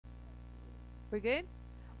We're good?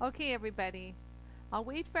 Okay, everybody. I'll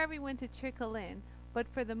wait for everyone to trickle in, but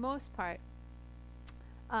for the most part,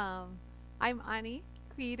 I'm Anie,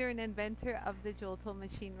 creator and inventor of the JOOLTOOL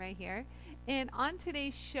machine right here. And on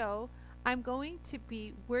today's show, I'm going to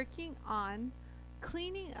be working on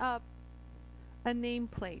cleaning up a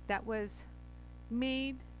nameplate that was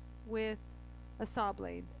made with a saw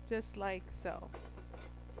blade, just like so.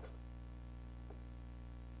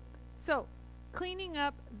 So, cleaning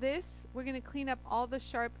up this, we're going to clean up all the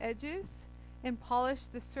sharp edges and polish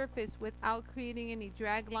the surface without creating any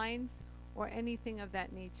drag lines or anything of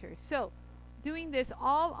that nature. So, doing this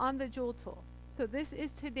all on the JOOLTOOL. So this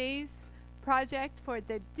is today's project for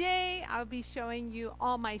the day. I'll be showing you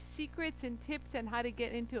all my secrets and tips and how to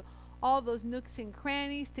get into all those nooks and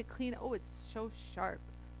crannies to clean. Oh, it's so sharp.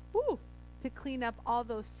 Woo! To clean up all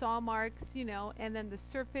those saw marks, you know, and then the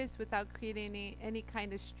surface without creating any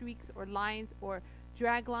kind of streaks or lines or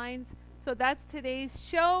drag lines. So that's today's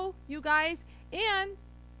show, you guys. And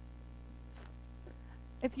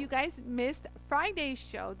if you guys missed Friday's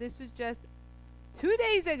show, this was just 2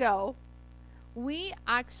 days ago, we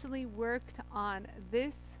actually worked on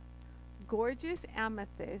this gorgeous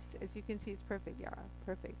amethyst. As you can see, it's perfect, Yara,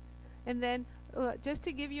 perfect. And then just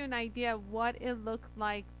to give you an idea of what it looked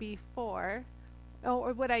like before,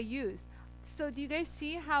 or what I used. So do you guys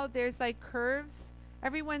see how there's like curves?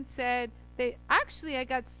 Everyone said actually I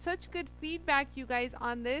got such good feedback, you guys,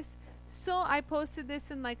 on this. So I posted this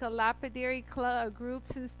in like a lapidary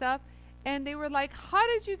groups and stuff, and they were like, how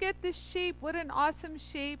did you get this shape? What an awesome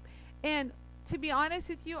shape. And to be honest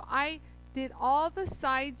with you, I did all the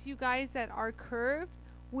sides, you guys, that are curved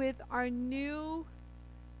with our new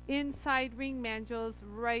inside ring manuals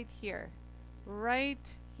right here.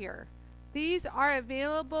 These are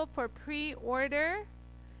available for pre-order,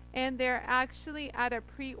 and they're actually at a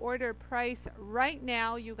pre-order price right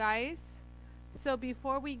now, you guys. So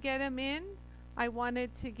before we get them in, I wanted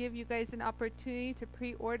to give you guys an opportunity to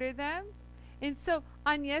pre-order them. And so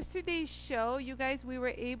on yesterday's show, you guys, we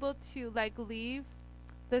were able to like leave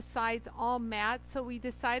the sides all matte. So we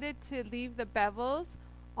decided to leave the bevels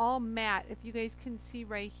all matte. If you guys can see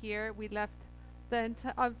right here, we left the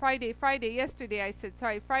on yesterday I said,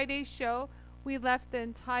 sorry, Friday's show, we left the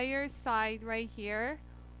entire side right here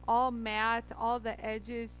all matte, all the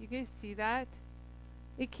edges. You guys see that?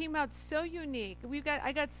 It came out so unique.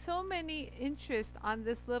 I got so many interest on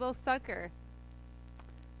this little sucker.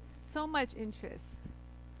 So much interest.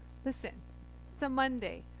 Listen, it's a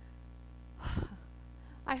Monday.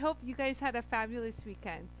 I hope you guys had a fabulous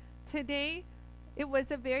weekend. Today, it was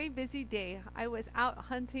a very busy day. I was out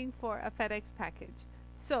hunting for a FedEx package.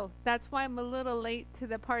 So that's why I'm a little late to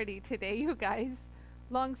the party today, you guys.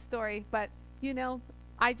 Long story, but you know,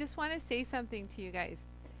 I just want to say something to you guys.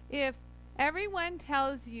 If everyone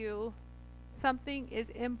tells you something is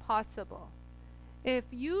impossible, if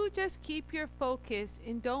you just keep your focus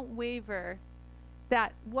and don't waver,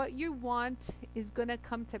 that what you want is going to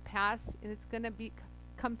come to pass and it's going to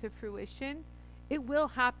come to fruition, it will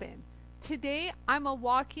happen. Today, I'm a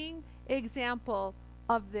walking example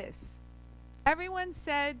of this. Everyone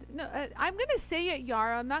said, no, I'm going to say it,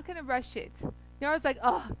 Yara. I'm not going to rush it. Yara's like,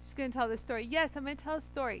 oh, she's going to tell the story. Yes, I'm going to tell a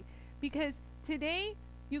story. Because today,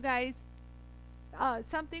 you guys,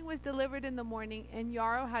 something was delivered in the morning and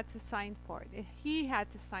Yaro had to sign for it. He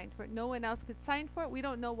had to sign for it. No one else could sign for it. We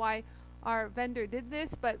don't know why our vendor did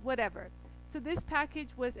this, but whatever. So this package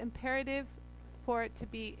was imperative for it to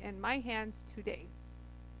be in my hands today.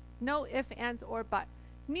 No ifs, ands, or buts.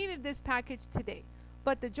 Needed this package today.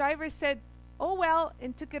 But the driver said, oh well,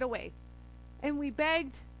 and took it away. And we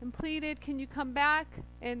begged and pleaded, can you come back?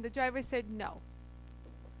 And the driver said no.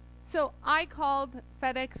 So I called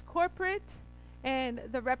FedEx corporate, and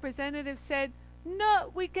the representative said,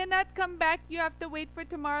 no, we cannot come back. You have to wait for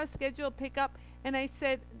tomorrow's scheduled pickup. And I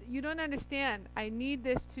said, you don't understand. I need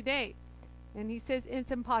this today. And he says,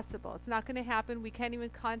 it's impossible. It's not going to happen. We can't even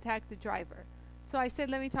contact the driver. So I said,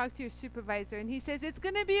 let me talk to your supervisor. And he says, it's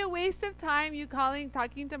going to be a waste of time you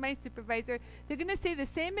talking to my supervisor. They're going to say the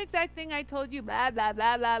same exact thing I told you, blah, blah,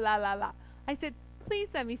 blah, blah, blah, blah, blah. I said, please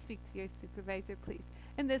let me speak to your supervisor, please.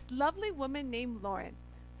 And this lovely woman named Lauren.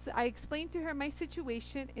 So I explained to her my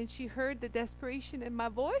situation, and she heard the desperation in my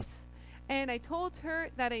voice. And I told her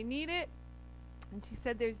that I need it. And she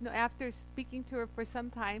said, there's no, after speaking to her for some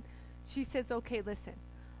time, she says, okay, listen.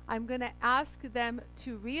 I'm going to ask them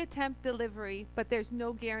to reattempt delivery, but there's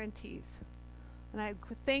no guarantees. And I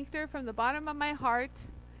thanked her from the bottom of my heart,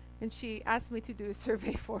 and she asked me to do a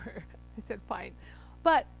survey for her. I said, fine.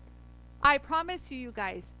 But I promise you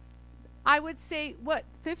guys, I would say, what,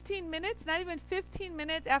 15 minutes? Not even 15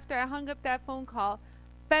 minutes after I hung up that phone call,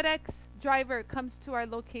 FedEx driver comes to our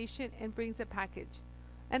location and brings a package.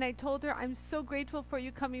 And I told her, I'm so grateful for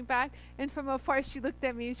you coming back. And from afar, she looked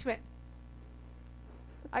at me and she went,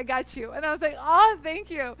 I got you. And I was like, oh, thank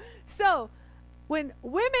you. So when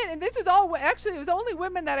women, and this was all, actually, it was only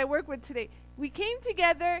women that I work with today. We came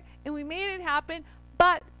together and we made it happen,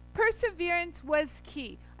 but perseverance was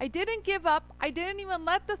key. I didn't give up. I didn't even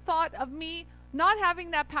let the thought of me not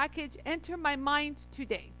having that package enter my mind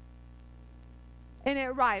today. And it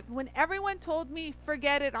arrived. When everyone told me,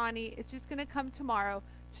 forget it, Anie, it's just going to come tomorrow.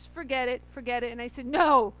 Just forget it, forget it. And I said,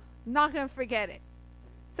 no, I'm not going to forget it.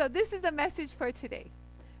 So this is the message for today.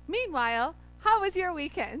 Meanwhile, how was your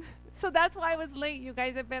weekend? So that's why I was late. You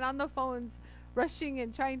guys have been on the phones rushing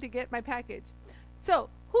and trying to get my package. So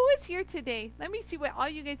who is here today? Let me see what all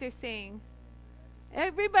you guys are saying.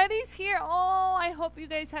 Everybody's here. Oh, I hope you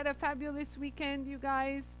guys had a fabulous weekend, you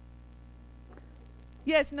guys.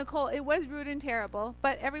 Yes, Nicole, it was rude and terrible,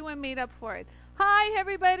 but everyone made up for it. Hi,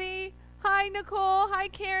 everybody. Hi, Nicole. Hi,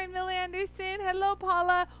 Karen, Millie Anderson. Hello,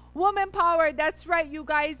 Paula. Woman power. That's right, you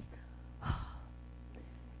guys.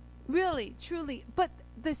 Really, truly. But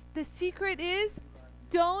the secret is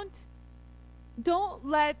don't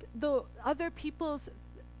let the other people's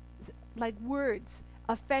like words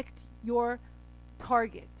affect your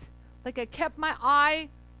target. Like I kept my eye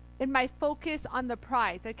and my focus on the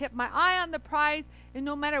prize. I kept my eye on the prize, and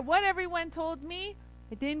no matter what everyone told me,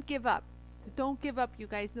 I didn't give up. So don't give up, you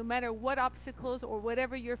guys. No matter what obstacles or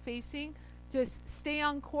whatever you're facing, just stay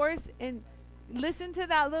on course and listen to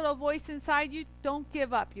that little voice inside you. Don't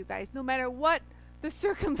give up, you guys. No matter what the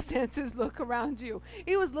circumstances look around you.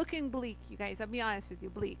 It was looking bleak, you guys. I'll be honest with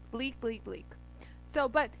you. Bleak, bleak, bleak, bleak. So,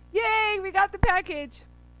 but yay, we got the package.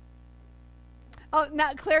 Oh,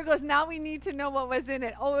 now Claire goes, now we need to know what was in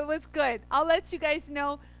it. Oh, it was good. I'll let you guys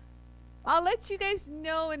know. I'll let you guys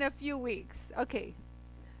know in a few weeks. Okay.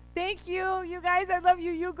 Thank you, you guys. I love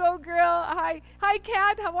you. You go, girl. Hi. Hi,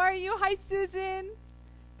 Kat. How are you? Hi, Susan.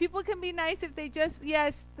 People can be nice if they just,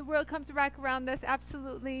 yes, the world comes back around us.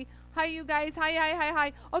 Absolutely. Hi, you guys. Hi, hi, hi,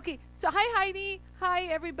 hi. Okay, so hi, Heidi. Hi,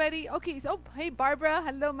 everybody. Okay, so, hey, Barbara.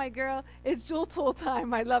 Hello, my girl. It's Jewel Tool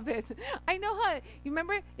time. I love it. I know how, you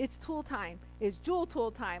remember? It's tool time. It's Jewel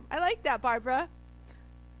Tool time. I like that, Barbara.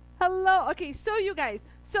 Hello. Okay, so you guys.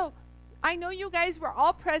 So, I know you guys were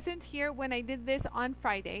all present here when I did this on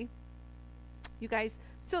Friday. You guys.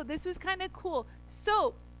 So, this was kind of cool.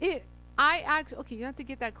 So, okay, you have to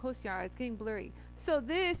get that close, Yara. It's getting blurry. So,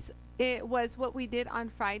 it was what we did on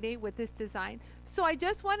Friday with this design. So I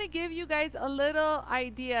just want to give you guys a little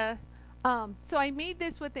idea. So I made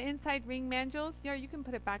this with the inside ring manuals. Yeah, you can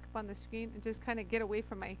put it back up on the screen and just kind of get away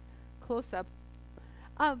from my close-up.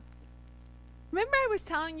 Remember I was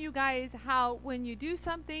telling you guys how when you do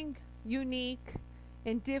something unique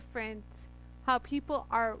and different, how people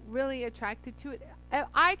are really attracted to it.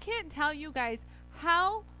 I can't tell you guys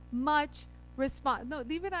how much response. No,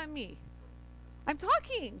 leave it on me. I'm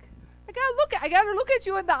talking. I gotta look at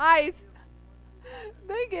you in the eyes.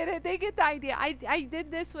 They get it. They get the idea. I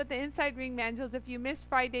did this with the inside ring manuals. If you missed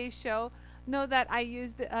Friday's show, know that I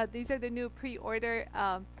used these are the new pre-order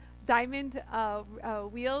diamond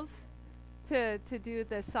wheels to do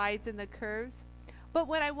the sides and the curves. But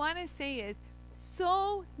what I want to say is,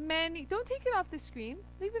 so many. Don't take it off the screen.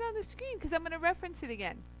 Leave it on the screen because I'm going to reference it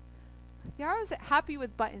again. Yara's happy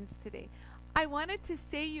with buttons today. I wanted to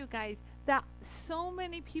say, you guys, that so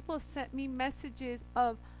many people sent me messages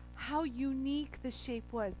of how unique the shape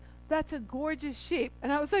was. That's a gorgeous shape.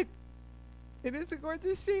 And I was like, it is a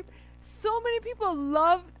gorgeous shape. So many people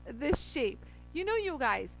loved this shape. You know, you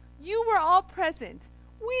guys, you were all present.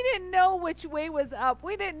 We didn't know which way was up.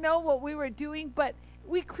 We didn't know what we were doing, but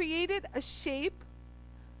we created a shape,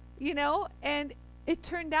 you know, and it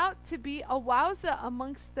turned out to be a wowza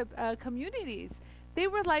amongst the communities. They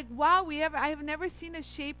were like, wow, I have never seen a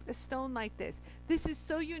shape, a stone like this. This is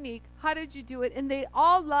so unique. How did you do it? And they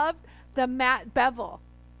all loved the matte bevel.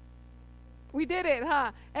 We did it,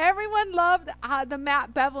 huh? Everyone loved the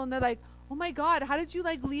matte bevel. And they're like, oh my God, how did you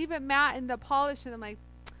like leave it matte and the polish? And I'm like,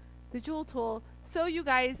 the Jewel Tool. So you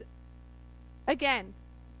guys, again,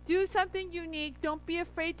 do something unique. Don't be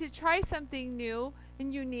afraid to try something new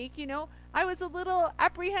and unique, you know. I was a little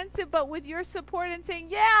apprehensive, but with your support and saying,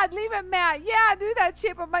 yeah, leave it matte. Yeah, do that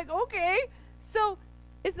shape. I'm like, okay. So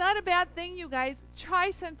it's not a bad thing, you guys.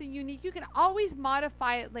 Try something unique. You can always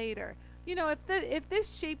modify it later. You know, if this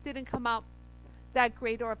shape didn't come out that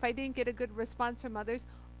great, or if I didn't get a good response from others,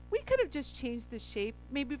 we could have just changed the shape.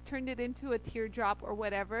 Maybe turned it into a teardrop or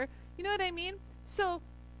whatever. You know what I mean? So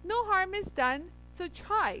no harm is done. So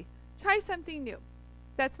try something new.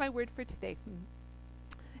 That's my word for today.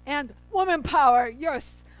 And woman power,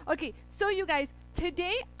 yes. Okay, so you guys,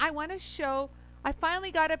 today I want to show, I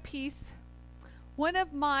finally got a piece. One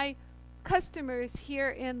of my customers here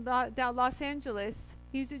in Los Angeles,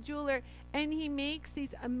 he's a jeweler, and he makes these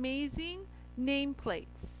amazing nameplates.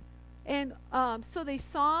 And so they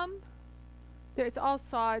saw them. It's all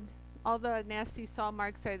sawed. All the nasty saw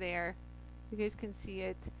marks are there. You guys can see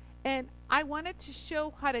it. And I wanted to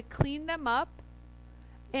show how to clean them up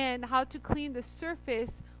and how to clean the surface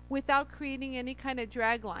without creating any kind of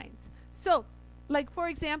drag lines. So, like for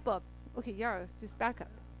example, okay, Yara, just back up.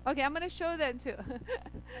 Okay, I'm going to show that too.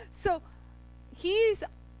 So, he's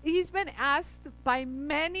been asked by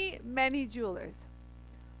many jewelers,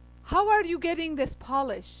 how are you getting this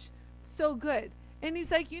polish so good? And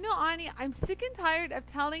he's like, you know, Anie, I'm sick and tired of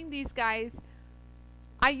telling these guys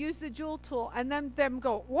I use the jewel tool and then them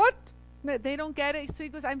go, what? No, they don't get it. So he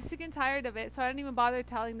goes, I'm sick and tired of it, so I don't even bother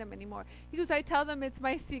telling them anymore. He goes, I tell them it's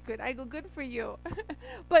my secret. I go, good for you.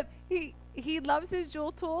 But he loves his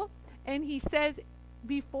jewel tool, and he says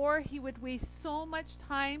before he would waste so much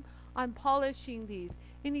time on polishing these.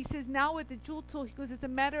 And he says now with the jewel tool, he goes, it's a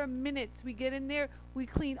matter of minutes. We get in there, we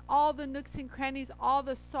clean all the nooks and crannies, all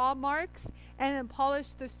the saw marks, and then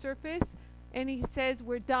polish the surface. And he says,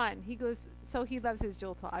 we're done. He goes, so he loves his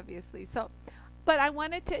jewel tool, obviously. So, but I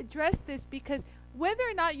wanted to address this because whether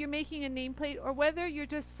or not you're making a nameplate or whether you're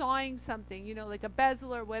just sawing something, you know, like a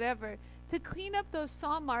bezel or whatever, to clean up those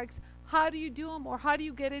saw marks, how do you do them, or how do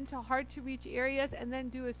you get into hard to reach areas and then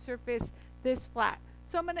do a surface this flat?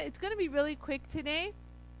 So it's gonna be really quick today,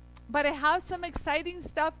 but I have some exciting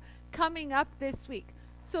stuff coming up this week.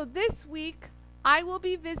 So this week I will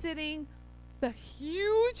be visiting the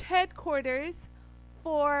huge headquarters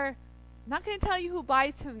for, I'm not going to tell you who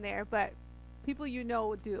buys from there, but people you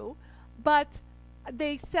know do. But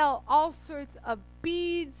they sell all sorts of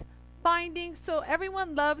beads, bindings. So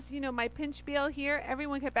everyone loves, you know, my pinch bail here.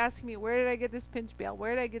 Everyone kept asking me, where did I get this pinch bail?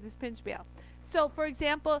 Where did I get this pinch bail? So for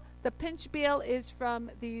example, the pinch bail is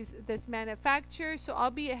from this manufacturer. So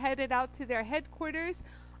I'll be headed out to their headquarters.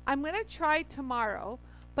 I'm going to try tomorrow.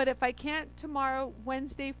 But if I can't tomorrow,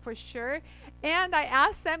 Wednesday for sure. And I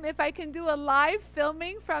asked them if I can do a live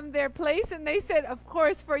filming from their place, and they said, of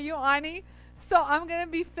course, for you, Anie. So I'm going to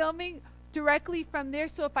be filming directly from there.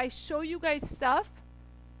 So if I show you guys stuff,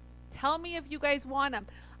 tell me if you guys want them.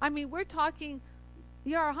 I mean, we're talking,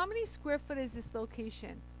 Yara, how many square foot is this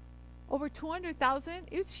location? Over 200,000?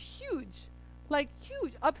 It's huge. Like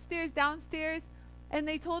huge. Upstairs, downstairs. And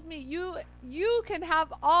they told me, you can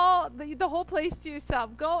have all the whole place to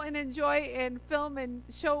yourself. Go and enjoy and film and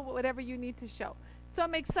show whatever you need to show. So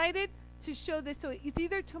I'm excited to show this. So it's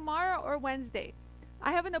either tomorrow or Wednesday.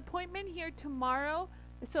 I have an appointment here tomorrow.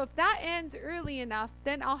 So if that ends early enough,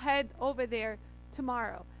 then I'll head over there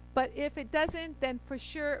tomorrow. But if it doesn't, then for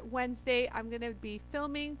sure Wednesday I'm going to be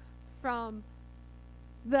filming from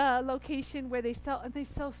the location where they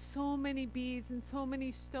sell so many beads and so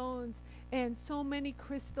many stones and so many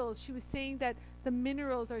crystals. She was saying that the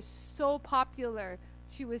minerals are so popular,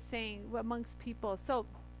 she was saying, amongst people. So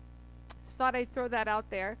just thought I'd throw that out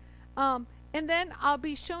there. And then I'll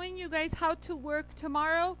be showing you guys how to work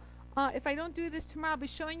tomorrow. If I don't do this tomorrow, I'll be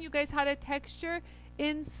showing you guys how to texture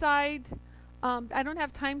inside. I don't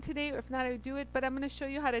have time today, or if not I would do it, but I'm going to show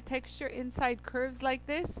you how to texture inside curves like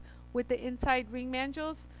this with the inside ring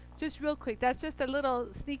mandrels. Just real quick, that's just a little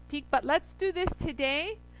sneak peek, but let's do this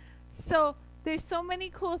today. So there's so many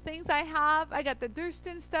cool things I have. I got the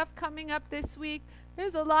Durston stuff coming up this week.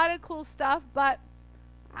 There's a lot of cool stuff, but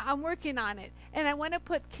I'm working on it. And I want to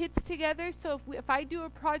put kits together, so if I do a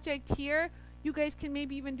project here, you guys can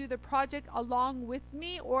maybe even do the project along with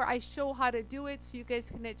me, or I show how to do it so you guys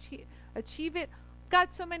can achieve it.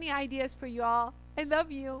 Got so many ideas for you all. I love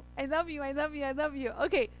you. I love you. I love you. I love you.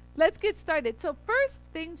 Okay, let's get started. So first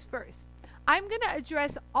things first, I'm going to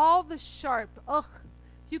address all the sharp. Ugh.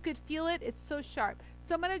 You could feel it, it's so sharp.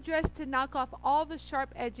 So I'm going to address to knock off all the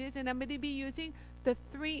sharp edges, and I'm going to be using the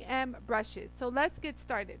 3M brushes. So let's get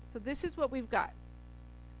started. So this is what we've got.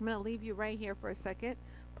 I'm going to leave you right here for a second.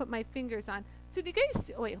 Put my fingers on. So do you guys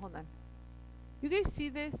see, oh wait, hold on. You guys see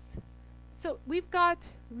this? So we've got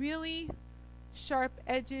really sharp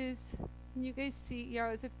edges. Can you guys see,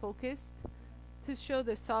 Yara, is it focused? To show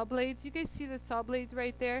the saw blades. You guys see the saw blades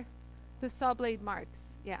right there? The saw blade marks.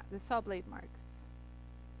 Yeah, the saw blade marks.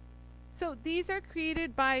 So these are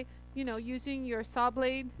created by, you know, using your saw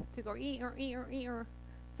blade to go ee-er.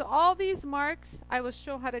 So all these marks, I will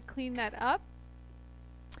show how to clean that up.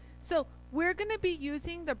 So we're going to be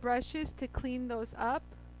using the brushes to clean those up,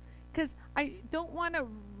 because I don't want to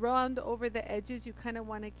round over the edges. You kind of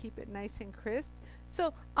want to keep it nice and crisp.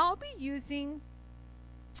 So I'll be using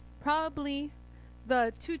probably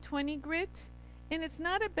the 220 grit, and it's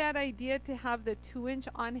not a bad idea to have the 2-inch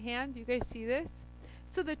on hand. You guys see this?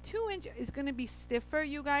 So the 2-inch is going to be stiffer,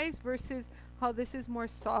 you guys, versus how this is more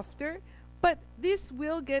softer. But this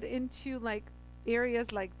will get into like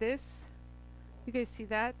areas like this. You guys see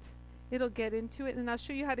that? It'll get into it, and I'll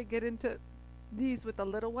show you how to get into these with the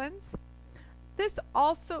little ones. This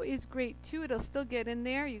also is great too. It'll still get in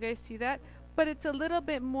there. You guys see that? But it's a little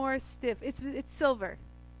bit more stiff. It's silver.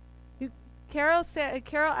 Carol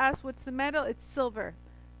asked, "What's the metal?" It's silver.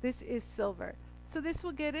 This is silver. So this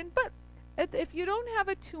will get in. But if you don't have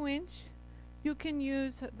a 2-inch, you can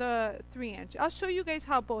use the 3-inch. I'll show you guys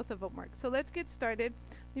how both of them work. So let's get started.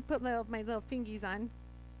 Let me put my little fingies on.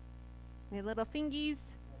 My little fingies.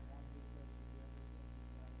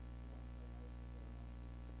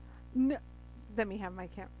 No, let me have my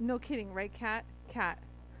cat. No kidding, right, Cat? Cat.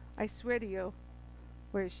 I swear to you.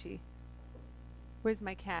 Where is she? Where's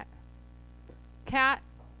my cat? Cat,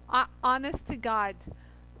 honest to God.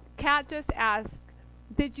 Cat just asked,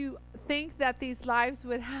 did you think that these lives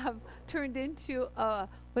would have turned into a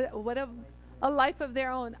life of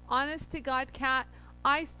their own? Honest to God, Cat,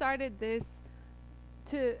 I started this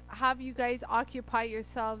to have you guys occupy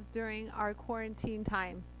yourselves during our quarantine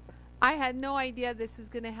time. I had no idea this was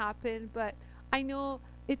going to happen, but I know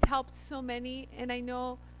it's helped so many, and I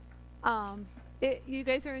know you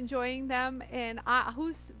guys are enjoying them, and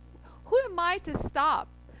who am I to stop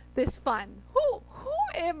this fun?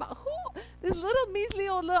 This little measly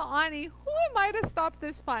old little Anie, who am I to stop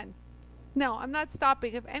this fun? No, I'm not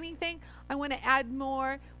stopping. If anything, I want to add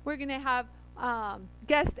more. We're going to have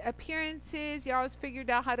guest appearances. You always figured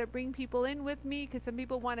out how to bring people in with me, because some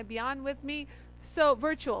people want to be on with me. So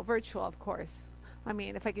virtual, of course. I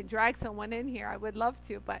mean, if I could drag someone in here, I would love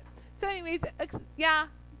to. But so anyways, yeah,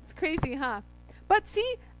 it's crazy, huh? But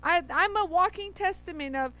see, I'm a walking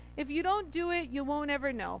testament of, if you don't do it, you won't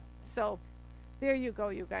ever know. So there you go,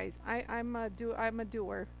 you guys. I'm a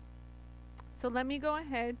doer. So let me go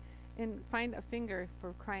ahead and find a finger,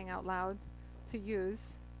 for crying out loud, to use.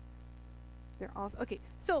 They're all okay.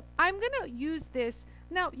 So I'm gonna use this.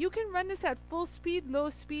 Now you can run this at full speed, low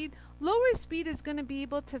speed. Lower speed is gonna be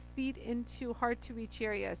able to feed into hard to reach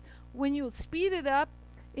areas. When you speed it up,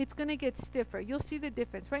 it's gonna get stiffer. You'll see the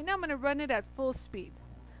difference. Right now I'm gonna run it at full speed.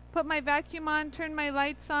 Put my vacuum on, turn my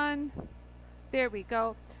lights on. There we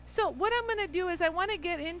go. So what I'm gonna do is I wanna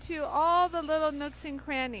get into all the little nooks and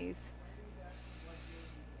crannies.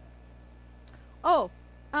 Oh,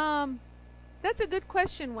 that's a good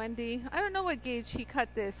question, Wendy. I don't know what gauge he cut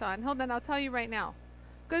this on. Hold on, I'll tell you right now.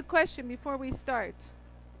 Good question before we start.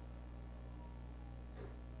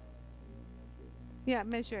 Yeah,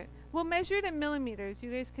 measure it. We'll measure it in millimeters.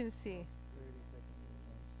 You guys can see.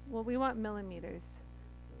 Well, we want millimeters.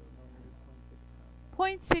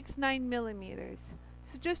 0.69 millimeters.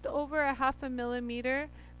 So just over a half a millimeter.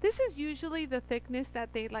 This is usually the thickness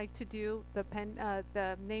that they like to do the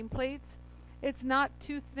nameplates. It's not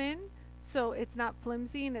too thin, so it's not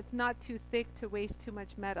flimsy, and it's not too thick to waste too much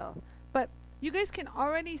metal. But you guys can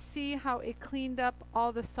already see how it cleaned up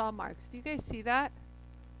all the saw marks. Do you guys see that?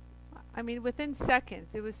 I mean, within seconds.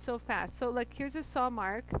 It was so fast. So, like, here's a saw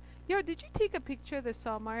mark. Yo, did you take a picture of the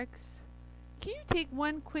saw marks? Can you take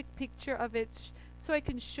one quick picture of it so I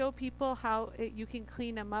can show people how you can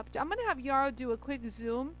clean them up? I'm going to have Yarrow do a quick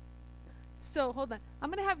zoom. So, hold on.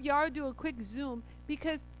 I'm going to have Yarrow do a quick zoom,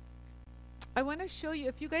 because I want to show you,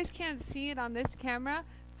 if you guys can't see it on this camera,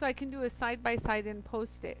 so I can do a side-by-side and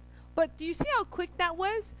post it. But do you see how quick that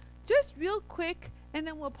was? Just real quick, and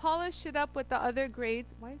then we'll polish it up with the other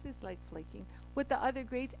grades. Why is this like flaking? With the other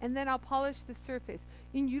grades, and then I'll polish the surface.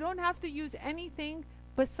 And you don't have to use anything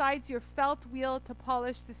besides your felt wheel to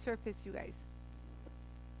polish the surface, you guys.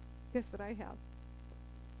 Guess what I have?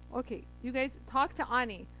 Okay, you guys talk to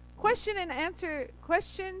Anie. Questions and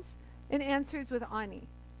answers with Anie.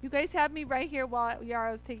 You guys have me right here while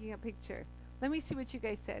Yarrow's taking a picture. Let me see what you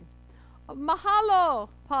guys said. Mahalo,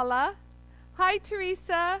 Paula. Hi,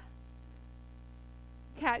 Teresa.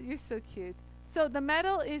 Kat, you're so cute. So the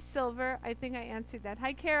metal is silver. I think I answered that.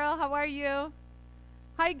 Hi, Carol. How are you?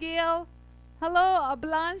 Hi, Gail. Hello,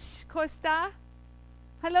 Blanche Costa.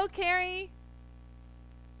 Hello, Carrie.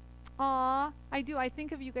 Aw, I do. I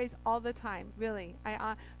think of you guys all the time, really.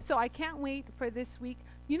 So I can't wait for this week.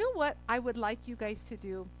 You know what I would like you guys to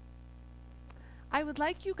do? I would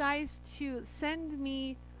like you guys to send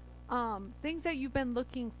me things that you've been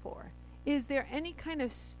looking for. Is there any kind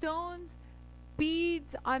of stones,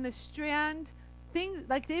 beads on a strand, things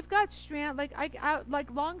like they've got strand, like like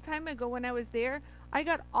long time ago when I was there, I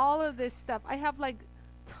got all of this stuff. I have like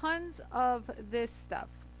tons of this stuff.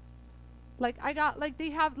 Like I got, like they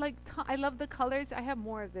have like, I love the colors. I have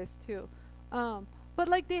more of this too. But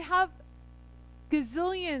like they have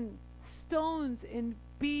gazillion stones and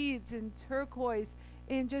beads and turquoise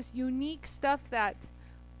and just unique stuff that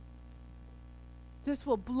just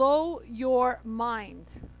will blow your mind.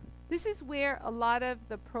 This is where a lot of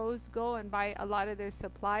the pros go and buy a lot of their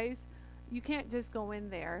supplies. You can't just go in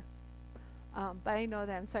there. But I know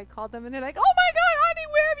them, so I called them and they're like, oh my God,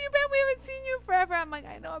 Anie, where have you been? We haven't seen you forever. I'm like,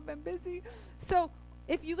 I know, I've been busy. So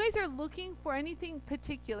if you guys are looking for anything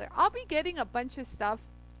particular, I'll be getting a bunch of stuff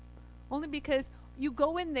only because you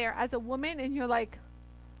go in there as a woman and you're like,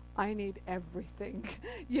 I need everything,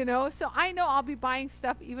 you know? So I know I'll be buying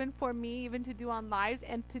stuff even for me, even to do on lives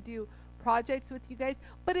and to do projects with you guys.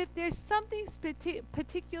 But if there's something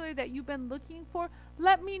particular that you've been looking for,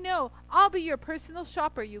 let me know. I'll be your personal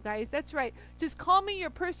shopper, you guys. That's right. Just call me your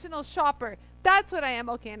personal shopper. That's what I am.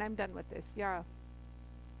 Okay, and I'm done with this. Yara.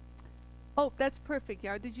 Oh, that's perfect,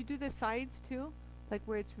 Yara. Did you do the sides too? Like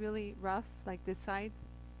where it's really rough, like this side?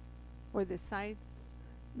 Or this side?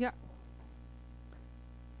 Yeah.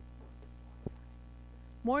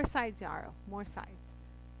 More sides, Yara. More sides.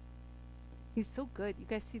 He's so good. You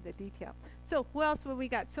guys see the detail. So who else will we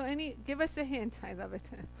got? So give us a hint. I love it.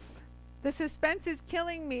 The suspense is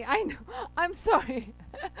killing me. I know. I'm sorry.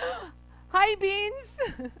 Hi,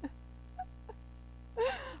 Beans.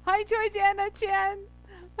 Hi, Georgiana Chan.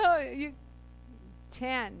 Oh, you,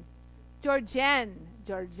 Chan. Georgian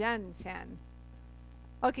Chan.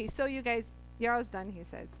 Okay, so you guys, Yaro's done, he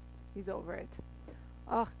says. He's over it.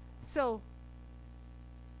 Oh, so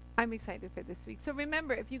I'm excited for this week. So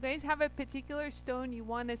remember, if you guys have a particular stone you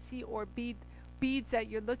want to see or beads that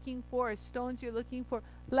you're looking for or stones you're looking for,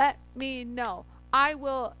 let me know. I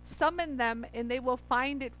will summon them and they will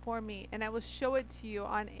find it for me and I will show it to you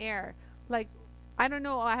on air. Like, I don't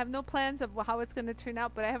know, I have no plans of how it's going to turn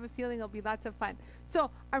out, but I have a feeling it'll be lots of fun.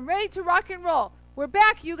 So I'm ready to rock and roll. We're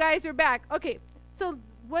back, you guys are back. Okay, so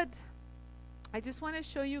what I just want to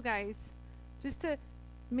show you guys, just to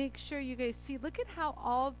make sure you guys see, look at how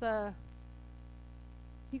all the,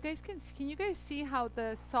 you guys can you guys see how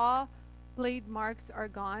the saw blade marks are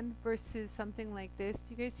gone versus something like this?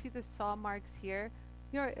 Do you guys see the saw marks here?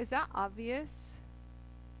 Is that obvious?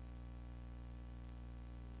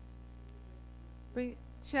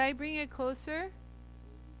 Should I bring it closer?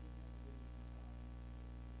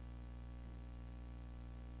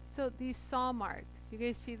 So these saw marks, you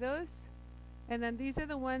guys see those? And then these are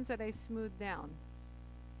the ones that I smoothed down.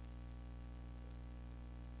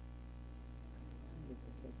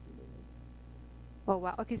 Oh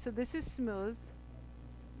wow, okay, so this is smooth.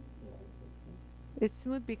 It's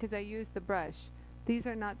smooth because I used the brush. These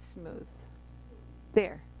are not smooth.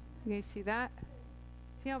 There, you guys see that?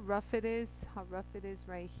 See how rough it is? How rough it is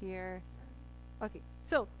right here. Okay,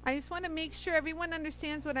 so I just want to make sure everyone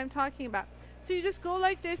understands what I'm talking about. So you just go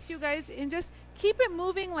like this, you guys, and just keep it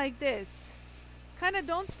moving like this. Kind of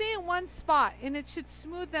don't stay in one spot, and it should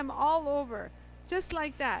smooth them all over. Just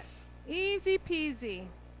like that. Easy peasy.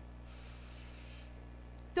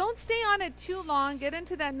 Don't stay on it too long. Get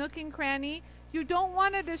into that nook and cranny. You don't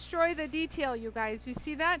want to destroy the detail, you guys. You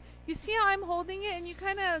see that? You see how I'm holding it, and you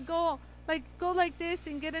kind of go like this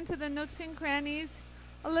and get into the nooks and crannies.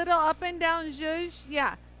 A little up and down zhuzh.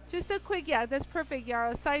 Yeah, just a quick, yeah, that's perfect,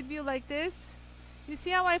 Yara. Side view like this. You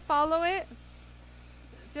see how I follow it?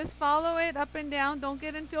 Just follow it up and down. Don't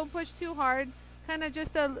push too hard. Kind of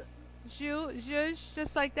just a zhuzh,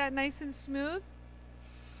 just like that, nice and smooth.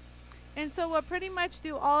 And so we'll pretty much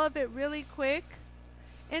do all of it really quick.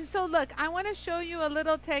 And so look, I want to show you a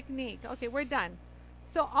little technique. Okay, we're done.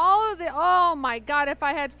 So all of the, oh my God, if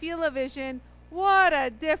I had feel-o-vision, what a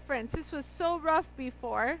difference. This was so rough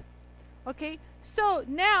before. Okay, so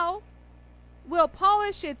now we'll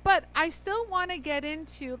polish it, but I still want to get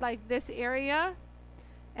into like this area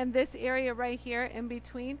and this area right here in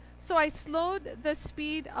between. So I slowed the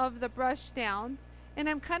speed of the brush down, and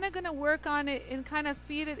I'm kind of going to work on it and kind of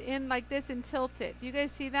feed it in like this and tilt it. You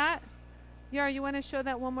guys see that? Yara, you want to show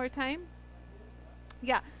that one more time?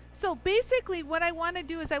 Yeah. So basically what I want to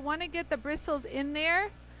do is I want to get the bristles in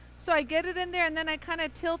there. So I get it in there and then I kind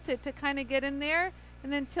of tilt it to kind of get in there,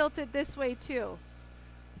 and then tilt it this way too.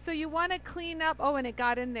 So you want to clean up. Oh, and it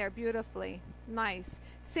got in there beautifully. Nice.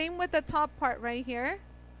 Same with the top part right here.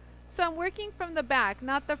 So I'm working from the back,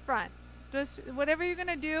 not the front. Just whatever you're going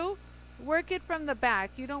to do, work it from the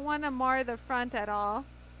back. You don't want to mar the front at all.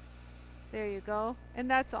 There you go. And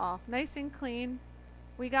that's all. Nice and clean.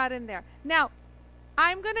 We got in there. Now,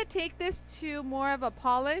 I'm going to take this to more of a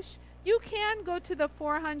polish. You can go to the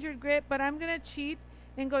 400 grit, but I'm going to cheat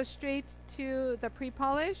and go straight to the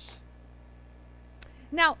pre-polish.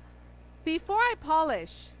 Now, before I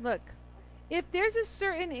polish, look, if there's a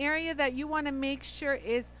certain area that you want to make sure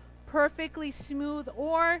is perfectly smooth,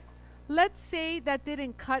 or let's say that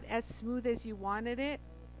didn't cut as smooth as you wanted it.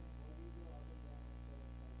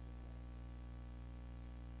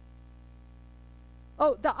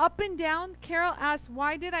 Oh, the up and down, Carol asked,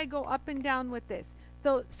 why did I go up and down with this?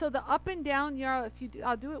 So the up and down, Yarl, if you do,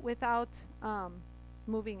 I'll do it without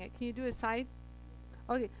moving it. Can you do a side?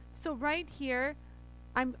 Okay, so right here,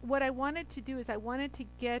 what I wanted to do is I wanted to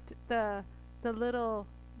get the little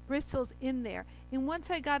bristles in there. And once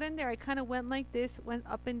I got in there, I kind of went like this, went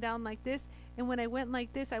up and down like this. And when I went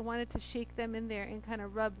like this, I wanted to shake them in there and kind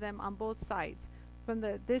of rub them on both sides, from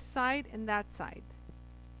this side and that side.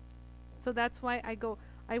 So that's why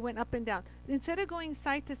I went up and down. Instead of going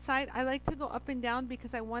side to side, I like to go up and down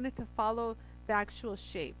because I wanted to follow the actual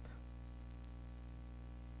shape.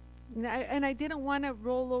 And I didn't want to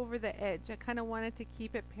roll over the edge. I kind of wanted to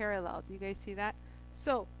keep it parallel. Do you guys see that?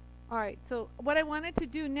 So, alright, so what I wanted to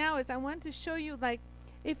do now is I wanted to show you, like,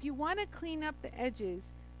 if you want to clean up the edges,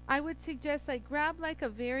 I would suggest, like, grab like a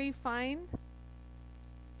very fine.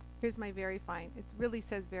 Here's my very fine. It really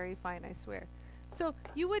says very fine, I swear. So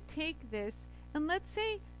you would take this, and let's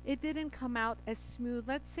say it didn't come out as smooth.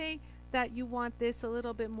 Let's say that you want this a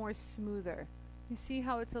little bit more smoother. You see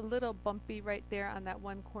how it's a little bumpy right there on that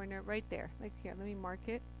one corner right there. Like here, let me mark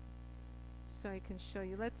it so I can show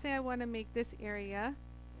you. Let's say I want to make this area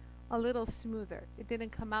a little smoother. It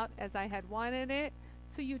didn't come out as I had wanted it.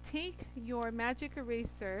 So you take your magic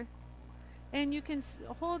eraser and you can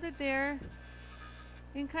hold it there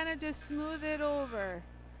and kind of just smooth it over.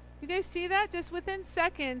 You guys see that? Just within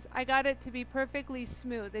seconds, I got it to be perfectly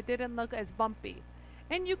smooth. It didn't look as bumpy.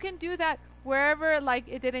 And you can do that wherever, like,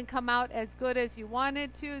 it didn't come out as good as you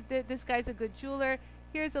wanted to. This guy's a good jeweler.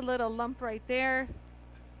 Here's a little lump right there.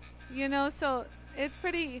 You know, so it's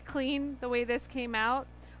pretty clean the way this came out.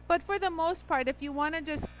 But for the most part, if you want to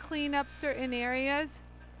just clean up certain areas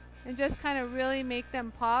and just kind of really make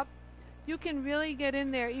them pop, you can really get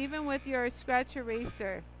in there even with your scratch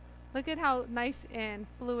eraser. Look at how nice and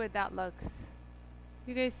fluid that looks.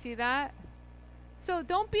 You guys see that? So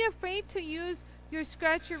don't be afraid to use your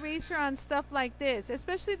scratch eraser on stuff like this,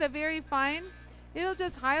 especially the very fine. It'll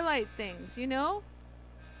just highlight things, you know?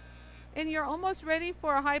 And you're almost ready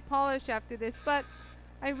for a high polish after this, but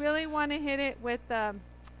I really want to hit it with the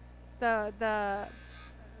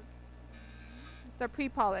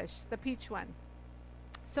pre-polish, the peach one.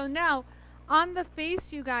 So now, on the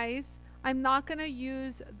face, you guys, I'm not going to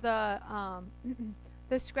use the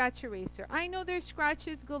scratch eraser. I know there's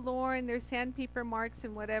scratches galore and there's sandpaper marks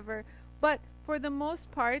and whatever, but for the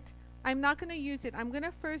most part, I'm not going to use it. I'm going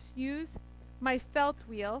to first use my felt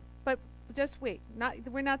wheel, but just wait.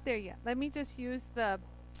 We're not there yet. Let me just use the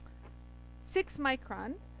 6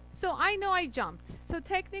 micron. So I know I jumped. So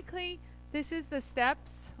technically, this is the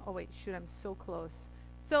steps. Oh wait, shoot, I'm so close.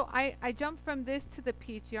 So I jumped from this to the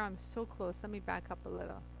peach. Yeah, I'm so close. Let me back up a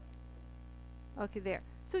little. Okay, there.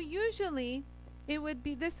 So usually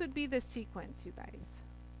this would be the sequence, you guys.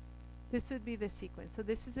 This would be the sequence. So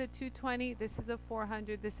this is a 220, this is a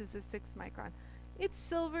 400, this is a 6 micron. It's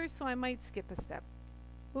silver, so I might skip a step.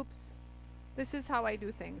 Oops. This is how I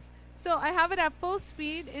do things. So I have it at full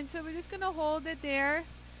speed, and so we're just going to hold it there,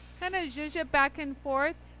 kind of zhuzh it back and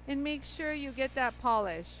forth, and make sure you get that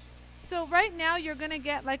polish. So right now you're going to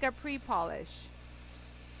get like a pre-polish,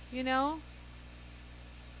 you know?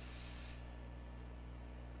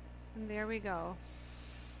 And there we go.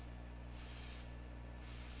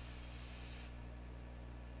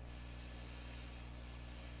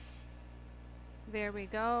 There we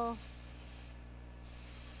go.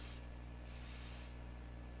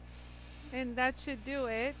 And that should do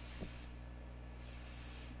it.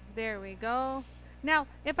 There we go. Now,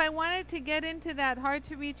 if I wanted to get into that hard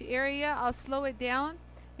to reach area, I'll slow it down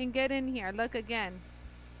and get in here. Look again.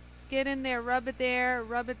 Just get in there, rub it there,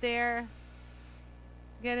 rub it there.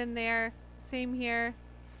 Get in there. Same here.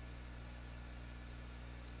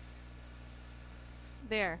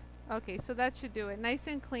 There. Okay, so that should do it. Nice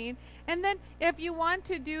and clean. And then if you want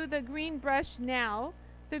to do the green brush now,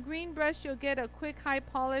 the green brush, you'll get a quick high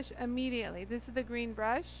polish immediately. This is the green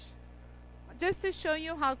brush. Just to show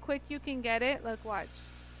you how quick you can get it. Look, watch.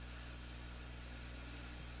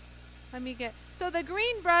 Let me get... So the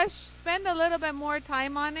green brush, spend a little bit more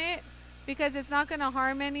time on it because it's not going to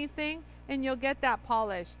harm anything. And you'll get that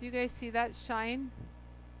polish. Do you guys see that shine?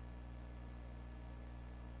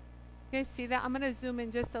 You guys see that? I'm going to zoom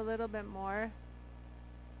in just a little bit more.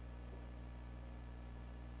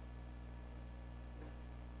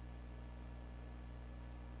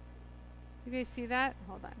 You guys see that?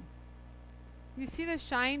 Hold on. You see the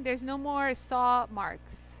shine? There's no more saw marks.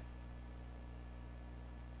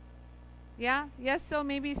 Yeah? Yes, so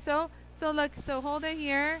maybe so. So look, so hold it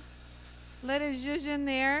here. Let it zhuzh in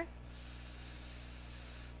there.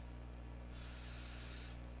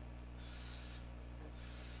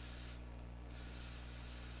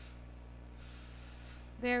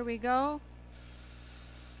 There we go.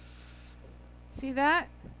 See that?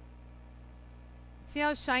 See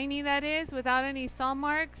how shiny that is without any saw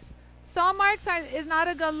marks? Saw marks is not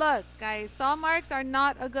a good look, guys. Saw marks are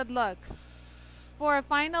not a good look. For a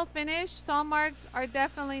final finish, saw marks are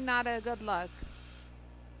definitely not a good look.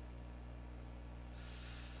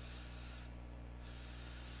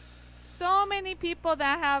 So many people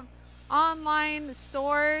that have online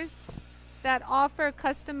stores that offer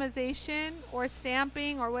customization or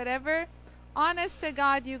stamping or whatever, honest to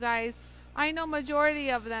God, you guys, I know majority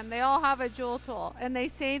of them, they all have a jewel tool, and they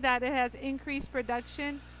say that it has increased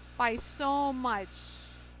production by so much,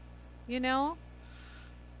 you know.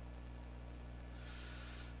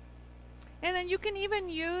 And then you can even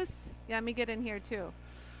use, yeah, let me get in here too.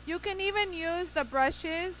 You can even use the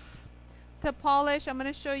brushes to polish. I'm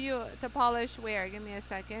going to show you to polish where. Give me a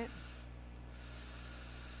second.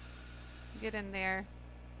 Get in there.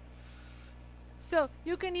 So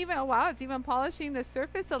you can even, oh wow, it's even polishing the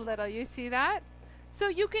surface a little. You see that? So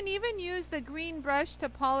you can even use the green brush to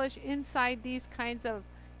polish inside these kinds of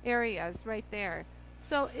areas right there.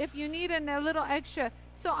 So if you need a little extra,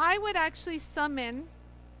 so I would actually summon,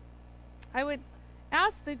 I would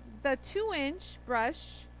ask the 2-inch brush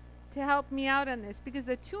to help me out on this, because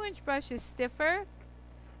the 2-inch brush is stiffer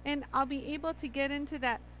and I'll be able to get into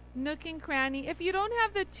that nook and cranny. If you don't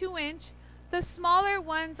have the 2-inch, the smaller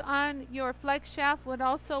ones on your flex shaft would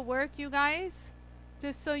also work, you guys,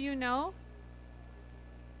 just so you know.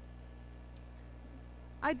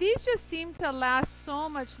 These just seem to last so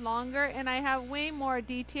much longer, and I have way more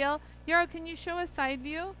detail. Yaro, can you show a side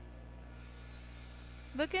view?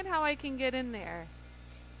 Look at how I can get in there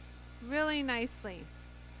really nicely.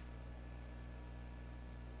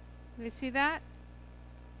 You see that?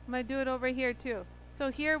 I'm going to do it over here too.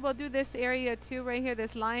 So here we'll do this area too, right here,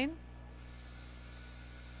 this line.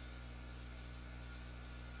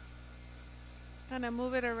 Kind of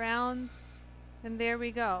move it around, and there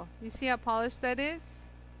we go. You see how polished that is?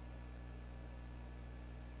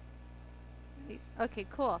 Okay,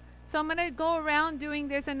 cool. So I'm going to go around doing,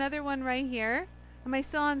 there's another one right here. Am I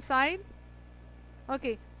still on side?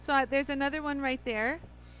 Okay, so there's another one right there.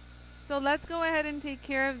 So let's go ahead and take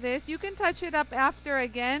care of this. You can touch it up after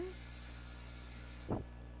again.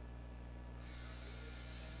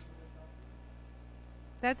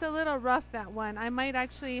 That's a little rough, that one. I might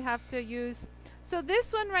actually have to use, so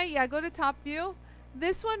this one right, yeah, go to top view.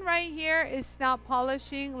 This one right here is not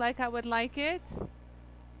polishing like I would like it.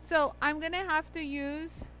 So I'm going to have to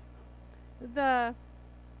use the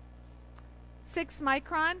 6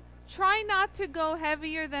 micron. Try not to go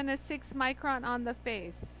heavier than a 6 micron on the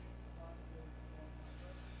face.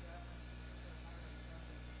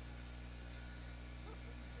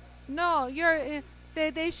 No, you're,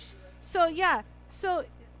 so yeah, so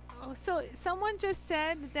someone just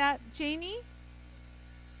said that, Janie,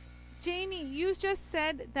 you just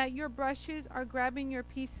said that your brushes are grabbing your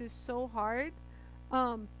pieces so hard.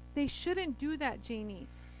 They shouldn't do that, Janie.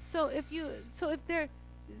 So if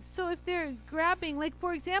they're grabbing, like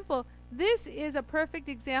for example, this is a perfect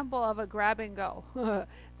example of a grab and go.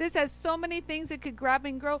 This has so many things it could grab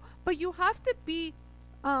and go, but you have to be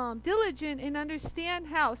diligent and understand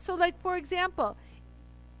how. So like for example,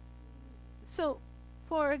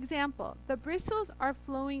 the bristles are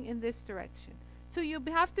flowing in this direction. So you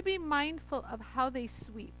have to be mindful of how they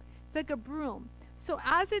sweep. It's like a broom. So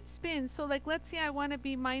as it spins, so like let's say I want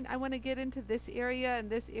to get into this area and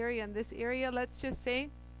this area and this area. Let's just say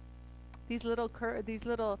these little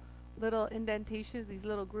indentations, these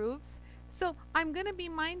little grooves. So I'm going to be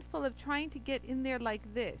mindful of trying to get in there like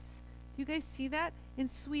this. Do you guys see that?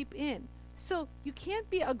 And sweep in. So you can't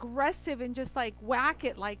be aggressive and just like whack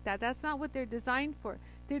it like that. That's not what they're designed for.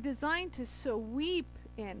 They're designed to sweep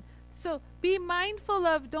in. So be mindful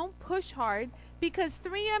of, don't push hard, because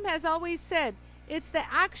 3M has always said it's the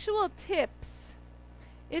actual tips.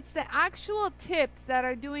 It's the actual tips that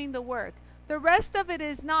are doing the work. The rest of it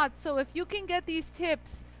is not. So if you can get these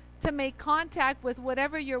tips to make contact with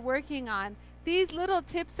whatever you're working on, these little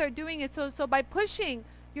tips are doing it. So by pushing,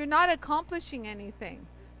 you're not accomplishing anything.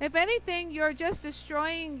 If anything, you're just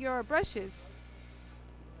destroying your brushes.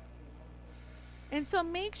 And so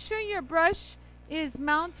make sure your brush is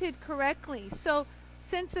mounted correctly. So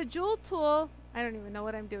since the jewel tool, I don't even know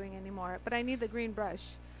what I'm doing anymore, but I need the green brush.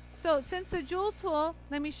 So since the jewel tool,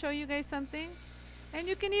 let me show you guys something. And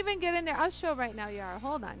you can even get in there. I'll show right now, Yara.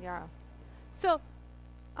 Hold on, Yara. So,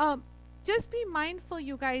 just be mindful,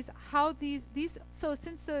 you guys, how so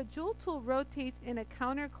since the jewel tool rotates in a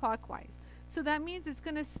counterclockwise, so that means it's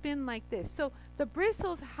going to spin like this. So the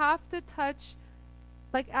bristles have to touch,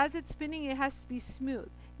 like as it's spinning, it has to be smooth.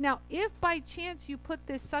 Now, if by chance you put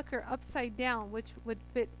this sucker upside down, which would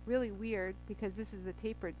fit really weird because this is the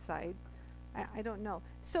tapered side, I don't know.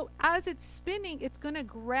 So as it's spinning, it's going to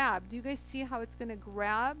grab. Do you guys see how it's going to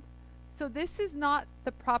grab? So this is not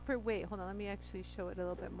the proper way. Hold on, let me actually show it a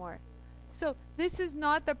little bit more. So this is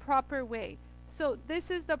not the proper way. So this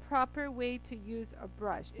is the proper way to use a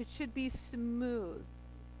brush. It should be smooth.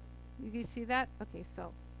 You can see that? Okay,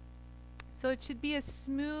 so it should be a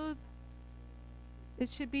smooth. It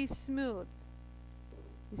should be smooth.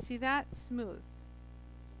 You see that? Smooth.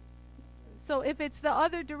 So if it's the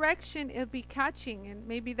other direction, it'll be catching, and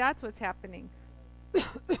maybe that's what's happening.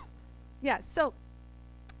 Yeah, so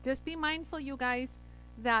just be mindful, you guys,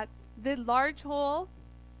 that the large hole,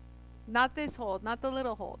 not this hole, not the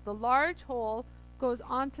little hole, the large hole goes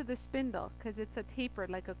onto the spindle because it's a taper,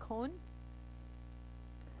 like a cone.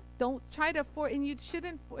 Don't try to force, and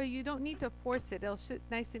you don't need to force it. It'll sit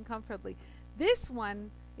nice and comfortably. This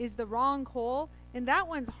one is the wrong hole, and that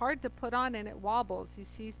one's hard to put on and it wobbles, you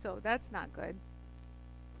see, so that's not good.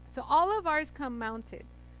 So all of ours come mounted.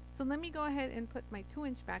 So let me go ahead and put my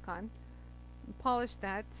 2-inch back on and polish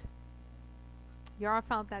that. Yara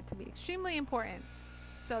found that to be extremely important.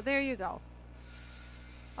 So there you go.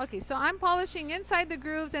 Okay, so I'm polishing inside the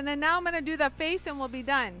grooves, and then now I'm going to do the face and we'll be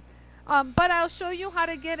done. But I'll show you how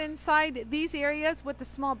to get inside these areas with the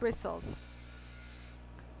small bristles.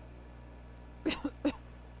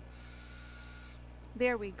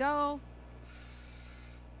 There we go.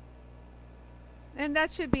 And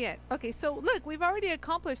that should be it. Okay, so look, we've already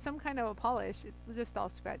accomplished some kind of a polish. It's just all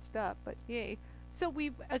scratched up, but yay. So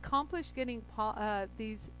we've accomplished getting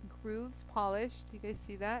these grooves polished. Do you guys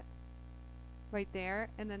see that? Right there.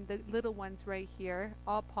 And then the little ones right here,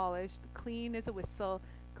 all polished. Clean as a whistle.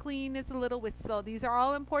 Clean as a little whistle. These are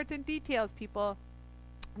all important details, people.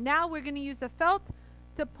 Now we're going to use the felt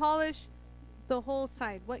to polish the whole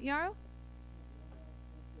side. What, Yara?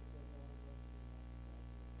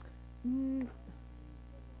 No.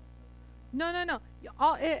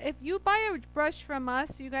 If you buy a brush from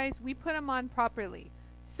us, you guys, we put them on properly.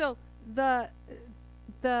 So the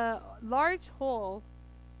large hole,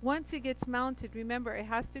 once it gets mounted, remember it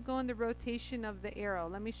has to go in the rotation of the arrow.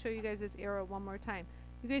 Let me show you guys this arrow one more time.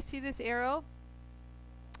 You guys see this arrow?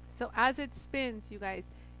 So as it spins, you guys,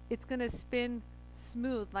 it's going to spin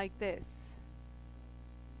smooth like this.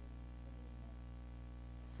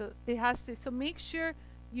 So it has to, so make sure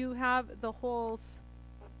you have the holes,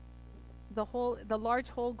 the large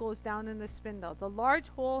hole goes down in the spindle. The large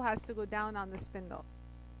hole has to go down on the spindle.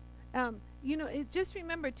 You know, just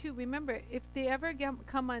remember too, if they ever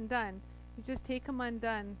come undone, you just take them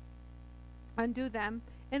undone, undo them,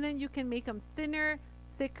 and then you can make them thinner,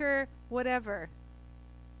 thicker, whatever.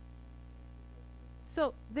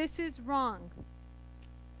 So this is wrong.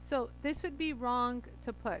 So this would be wrong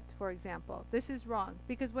to put, for example. This is wrong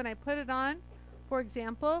because when I put it on, for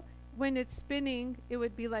example, when it's spinning, it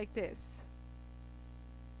would be like this.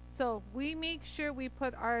 So we make sure we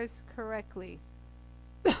put ours correctly.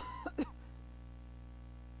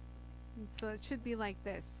 So it should be like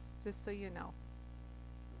this, just so you know.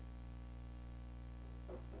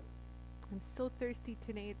 I'm so thirsty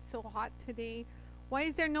today. It's so hot today. Why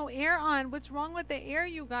is there no air on? What's wrong with the air,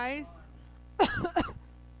 you guys?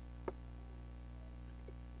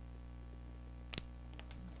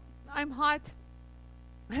 I'm hot.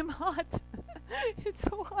 I'm hot. It's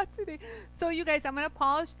so hot today. So you guys, I'm going to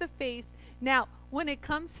polish the face. Now, when it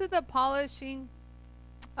comes to the polishing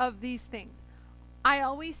of these things, I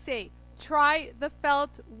always say, try the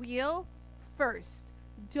felt wheel first.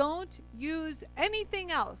 Don't use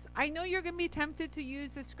anything else. I know you're going to be tempted to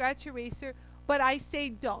use the scratch eraser, but I say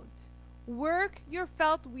don't. Work your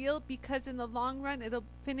felt wheel because in the long run, it'll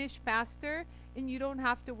finish faster and you don't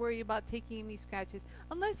have to worry about taking any scratches.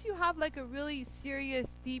 Unless you have like a really serious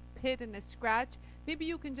deep pit and a scratch, maybe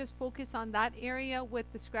you can just focus on that area with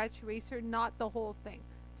the scratch eraser, not the whole thing.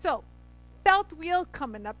 So, felt wheel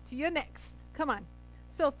coming up to you next. Come on.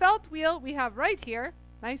 So, felt wheel we have right here,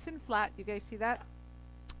 nice and flat. You guys see that?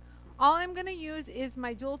 All I'm going to use is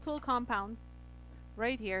my Jewel Tool compound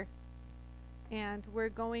right here. And we're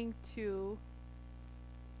going to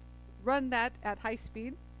run that at high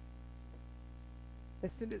speed. As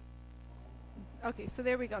soon as, okay, so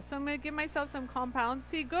there we go. So I'm going to give myself some compound.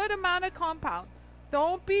 See, good amount of compound.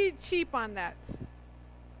 Don't be cheap on that.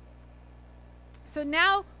 So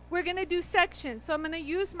now we're going to do sections. So I'm going to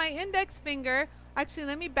use my index finger. Actually,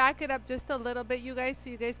 let me back it up just a little bit, you guys, so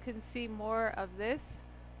you guys can see more of this.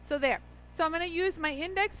 So there. So I'm going to use my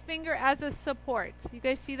index finger as a support. You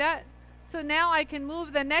guys see that? So now I can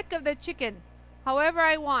move the neck of the chicken however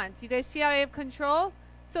I want. You guys see how I have control?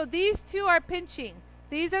 So these two are pinching.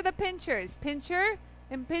 These are the pinchers. Pincher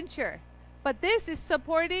and pincher. But this is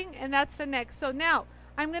supporting, and that's the neck. So now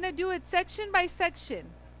I'm going to do it section by section.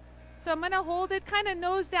 So I'm going to hold it kind of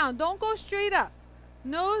nose down. Don't go straight up.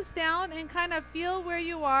 Nose down and kind of feel where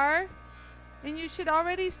you are. And you should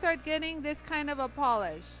already start getting this kind of a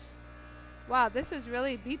polish. Wow, this was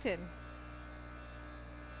really beaten.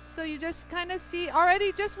 So you just kind of see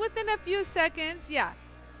already just within a few seconds. Yeah.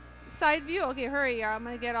 Side view. Okay, hurry. I'm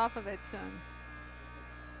going to get off of it soon.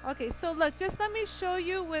 Okay, so look, just let me show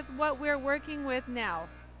you with what we're working with now.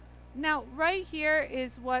 Now, right here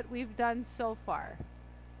is what we've done so far.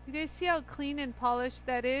 You guys see how clean and polished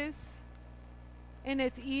that is? And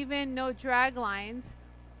it's even, no drag lines.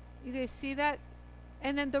 You guys see that?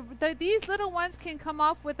 And then these little ones can come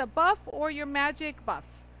off with a buff or your magic buff.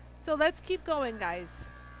 So let's keep going, guys.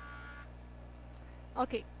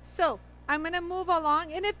 Okay, so I'm going to move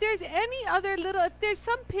along. And if there's any other little, if there's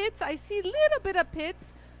some pits, I see a little bit of pits,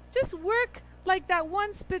 just work like that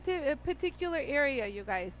one particular area, you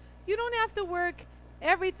guys. You don't have to work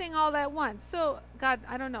everything all at once. So, God,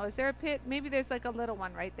 I don't know. Is there a pit? Maybe there's like a little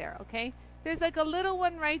one right there, okay? There's like a little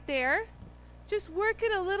one right there. Just work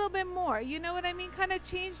it a little bit more. You know what I mean? Kind of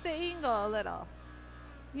change the angle a little.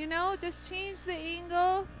 You know, just change the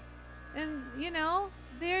angle. And, you know,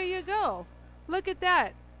 there you go. Look at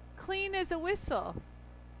that. Clean as a whistle.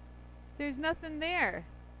 There's nothing there.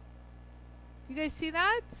 You guys see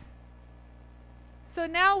that? So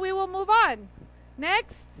now we will move on.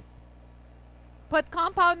 Next, put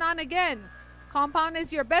compound on again. Compound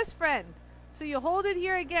is your best friend. So you hold it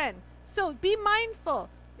here again. So be mindful.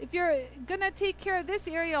 If you're going to take care of this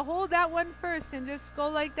area, hold that one first and just go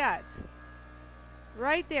like that.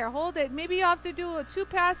 Right there. Hold it. Maybe you have to do 2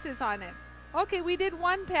 passes on it. Okay, we did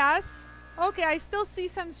 1 pass. Okay, I still see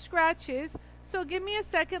some scratches. So give me a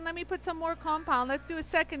second. Let me put some more compound. Let's do a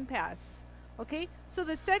second pass. Okay, so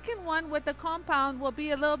the second one with the compound will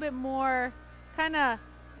be a little bit more kind of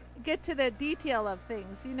get to the detail of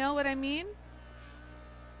things. You know what I mean?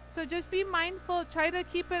 So just be mindful. Try to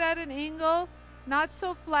keep it at an angle, not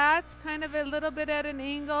so flat, kind of a little bit at an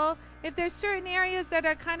angle. If there's certain areas that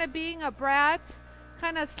are kind of being a brat,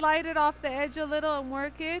 kind of slide it off the edge a little and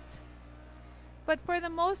work it. But for the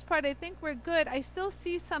most part, I think we're good. I still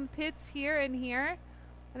see some pits here and here.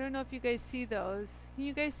 I don't know if you guys see those. Can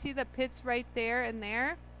you guys see the pits right there and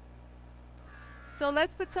there? So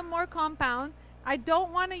let's put some more compound. I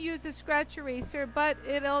don't want to use a scratch eraser, but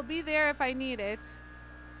it'll be there if I need it.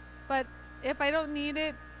 But if I don't need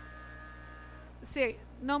it, see,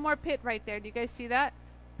 no more pit right there. Do you guys see that?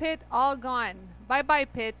 Pit all gone. Bye-bye,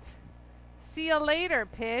 pit. See you later,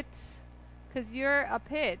 pit. Because you're a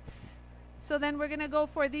pit. So then we're going to go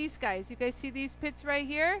for these guys. You guys see these pits right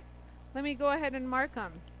here? Let me go ahead and mark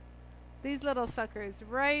them. These little suckers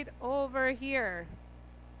right over here.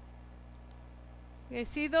 You guys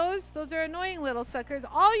see those? Those are annoying little suckers.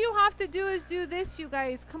 All you have to do is do this, you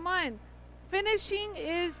guys. Come on. Finishing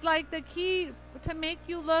is like the key to make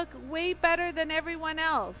you look way better than everyone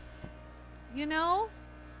else. You know?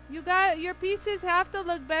 Your pieces have to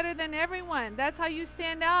look better than everyone. That's how you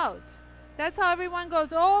stand out. That's how everyone goes,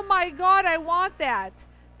 oh my God, I want that.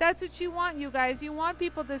 That's what you want, you guys. You want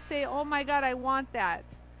people to say, oh my God, I want that.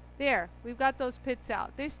 There, we've got those pits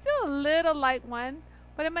out. There's still a little light one,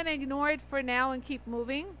 but I'm going to ignore it for now and keep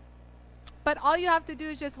moving. But all you have to do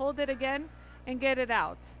is just hold it again and get it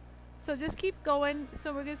out. So just keep going.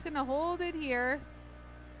 So we're just going to hold it here.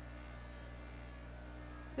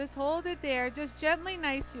 Just hold it there. Just gently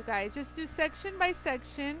nice, you guys. Just do section by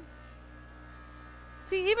section.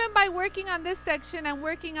 See, even by working on this section, I'm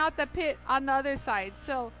working out the pit on the other side.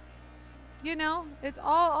 So, you know, it's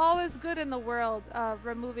all is good in the world of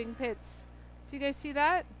removing pits. So you guys see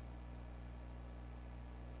that?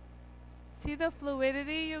 See the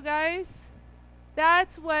fluidity, you guys?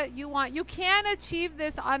 That's what you want. You can't achieve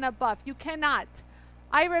this on a buff. You cannot.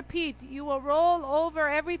 I repeat, you will roll over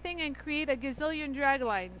everything and create a gazillion drag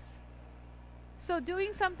lines. So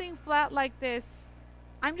doing something flat like this,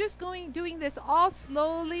 I'm just doing this all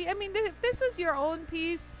slowly. I mean, if this was your own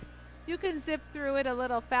piece, you can zip through it a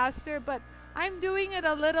little faster, but I'm doing it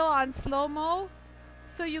a little on slow-mo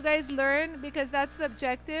so you guys learn, because that's the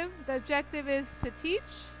objective. The objective is to teach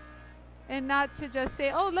and not to just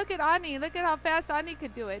say, oh, look at Anie. Look at how fast Anie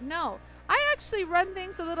could do it. No, I actually run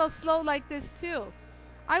things a little slow like this too.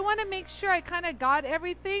 I want to make sure I kind of got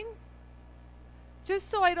everything, just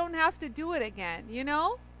so I don't have to do it again, you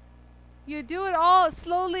know? You do it all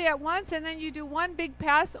slowly at once, and then you do one big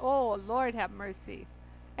pass. Oh, Lord have mercy.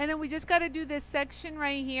 And then we just got to do this section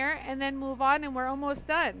right here and then move on, and we're almost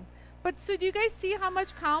done. But so do you guys see how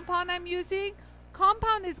much compound I'm using?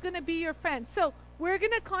 Compound is going to be your friend. So we're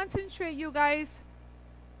going to concentrate, you guys,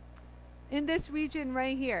 in this region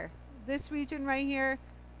right here. This region right here.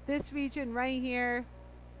 This region right here.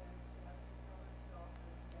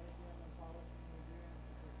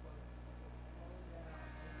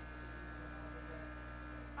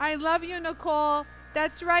 I love you, Nicole.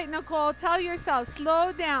 That's right, Nicole. Tell yourself,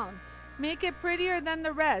 slow down. Make it prettier than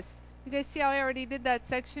the rest. You guys see how I already did that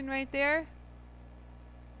section right there?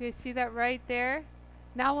 You guys see that right there?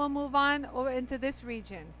 Now we'll move on over into this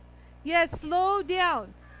region. Yes, slow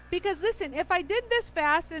down. Because listen, if I did this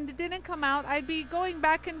fast and it didn't come out, I'd be going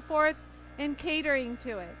back and forth and catering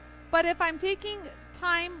to it. But if I'm taking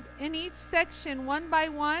time in each section one by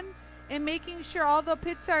one and making sure all the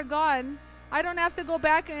pits are gone, I don't have to go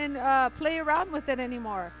back and play around with it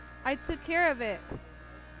anymore. I took care of it.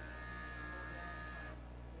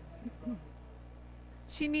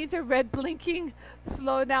 She needs a red blinking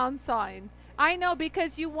slow down sign. I know,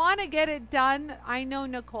 because you want to get it done. I know,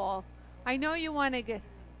 Nicole. I know you want to get...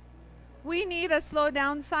 We need a slow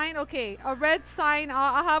down sign. Okay, a red sign.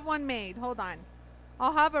 I'll have one made. Hold on.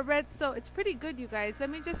 I'll have a red... So it's pretty good, you guys. Let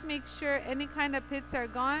me just make sure any kind of pits are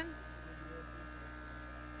gone.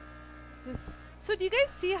 So do you guys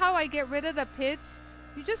see how I get rid of the pits?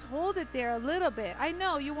 You just hold it there a little bit. I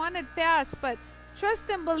know you want it fast, but trust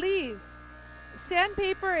and believe.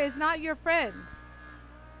 Sandpaper is not your friend.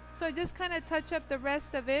 So I just kind of touch up the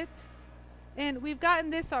rest of it. And we've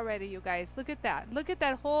gotten this already, you guys. Look at that. Look at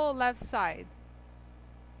that whole left side.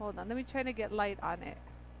 Hold on. Let me try to get light on it.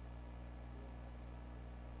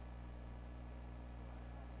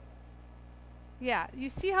 Yeah.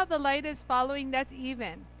 You see how the light is following? That's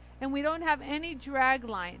even. And we don't have any drag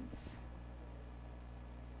lines.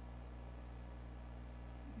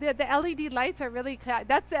 The LED lights are really...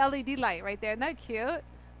 That's the LED light right there. Isn't that cute?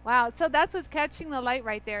 Wow. So that's what's catching the light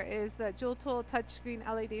right there, is the JOOLTOOL touchscreen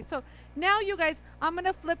LED. So now, you guys, I'm going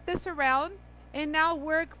to flip this around and now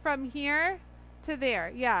work from here to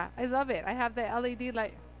there. Yeah, I love it. I have the LED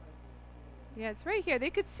light. Yeah, it's right here. They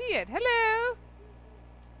could see it. Hello.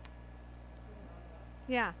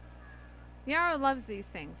 Yeah. Yara loves these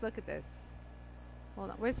things. Look at this. Hold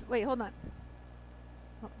on. Wait, hold on.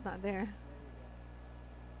 Oh, not there.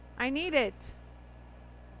 I need it.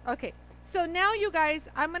 Okay. So now, you guys,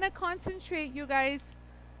 I'm going to concentrate, you guys,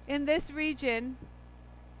 in this region.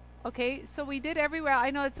 Okay. So we did everywhere. I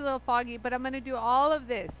know it's a little foggy, but I'm going to do all of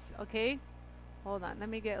this. Okay. Hold on. Let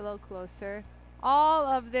me get a little closer. All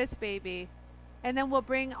of this, baby. And then we'll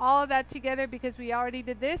bring all of that together because we already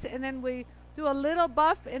did this. And then we do a little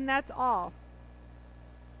buff, and that's all.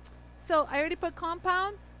 So I already put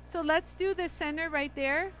compound. So let's do the center right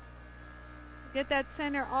there. Get that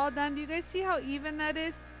center all done. Do you guys see how even that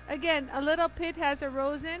is? Again, a little pit has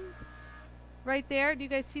arisen right there. Do you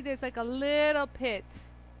guys see there's like a little pit?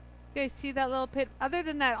 You guys see that little pit? Other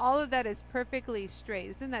than that, all of that is perfectly straight.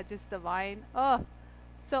 Isn't that just divine? Oh,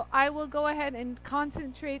 so I will go ahead and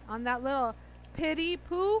concentrate on that little pitty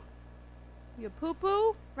poo. You poo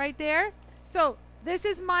poo right there. So this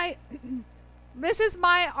is my this is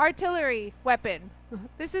my artillery weapon.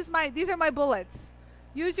 These are my bullets.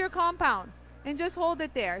 Use your compound and just hold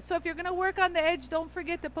it there. So if you're going to work on the edge, don't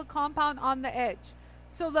forget to put compound on the edge.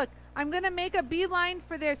 So look, I'm going to make a beeline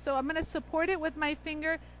for there. So I'm going to support it with my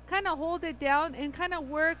finger, kind of hold it down and kind of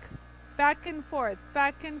work back and forth,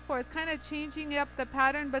 kind of changing up the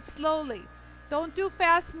pattern, but slowly. Don't do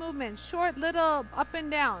fast movements. Short little up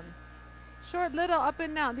and down. Short little up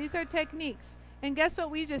and down. These are techniques. And guess what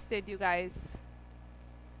we just did, you guys?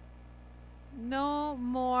 No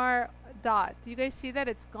more dot. Do you guys see that?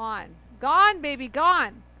 It's gone. Gone, baby,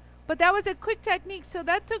 gone. But that was a quick technique, so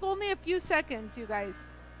that took only a few seconds, you guys.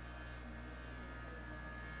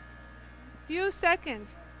 Few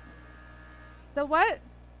seconds. The what?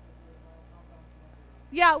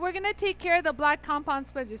 Yeah, we're going to take care of the black compound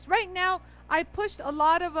smudges. Right now, I pushed a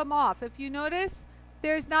lot of them off. If you notice,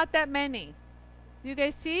 there's not that many. You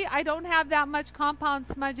guys see? I don't have that much compound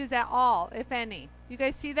smudges at all, if any. You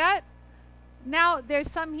guys see that? Now,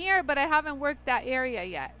 there's some here, but I haven't worked that area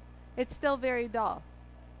yet. It's still very dull.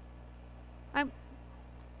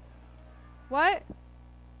 What?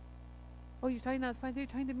 Oh, you're talking to you're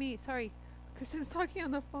talking to me. Sorry. Kristen's talking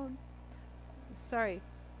on the phone. Sorry.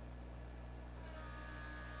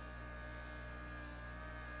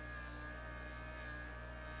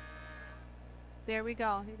 There we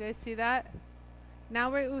go. You guys see that?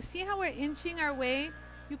 Now we see how we're inching our way?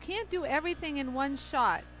 You can't do everything in one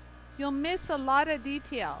shot. You'll miss a lot of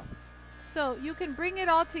detail. So you can bring it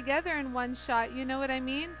all together in one shot, you know what I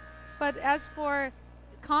mean? But as for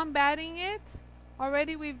combating it,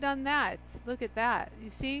 already we've done that. Look at that,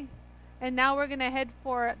 you see? And now we're gonna head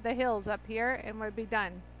for the hills up here and we'll be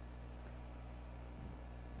done.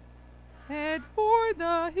 Head for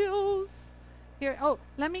the hills. Here, oh,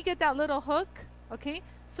 let me get that little hook, okay?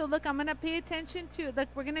 So look, I'm gonna pay attention to, look,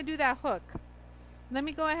 we're gonna do that hook. Let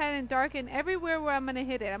me go ahead and darken everywhere where I'm gonna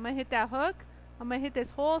hit it. I'm gonna hit that hook. I'm gonna hit this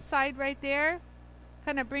whole side right there.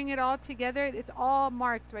 Kind of bring it all together. It's all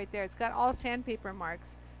marked right there. It's got all sandpaper marks.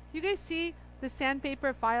 You guys see the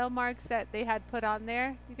sandpaper file marks that they had put on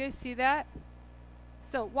there? You guys see that?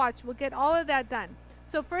 So watch, we'll get all of that done.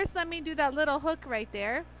 So first let me do that little hook right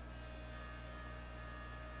there.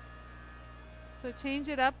 So change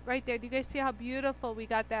it up right there. Do you guys see how beautiful we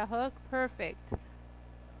got that hook? Perfect.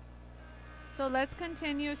 So let's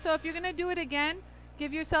continue. So if you're gonna do it again,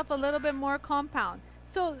 give yourself a little bit more compound.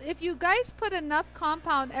 So if you guys put enough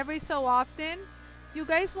compound every so often, you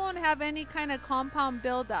guys won't have any kind of compound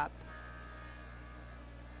buildup.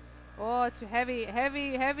 Oh, it's heavy,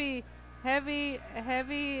 heavy, heavy, heavy,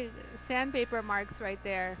 heavy sandpaper marks right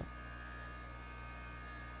there.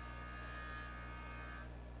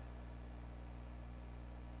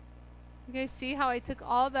 You guys see how I took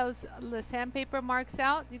all those sandpaper marks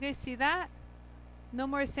out? You guys see that? No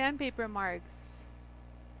more sandpaper marks.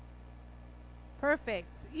 Perfect.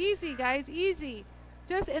 Easy, guys, easy.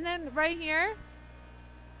 Just, and then right here,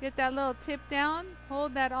 get that little tip down.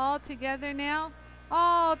 Hold that all together now.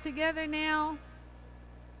 All together now.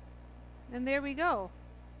 And there we go.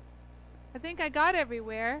 I think I got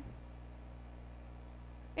everywhere.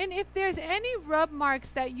 And if there's any rub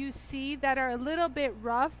marks that you see that are a little bit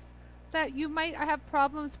rough, that you might have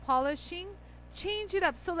problems polishing, change it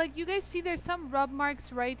up. So like you guys see there's some rub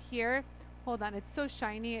marks right here. Hold on, it's so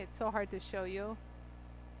shiny, it's so hard to show you.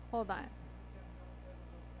 Hold on.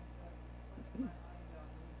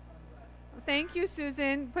 Thank you,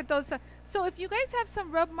 Susan. Put those. So if you guys have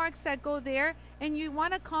some rub marks that go there and you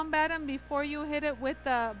want to combat them before you hit it with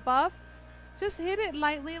the buff, just hit it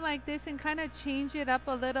lightly like this and kind of change it up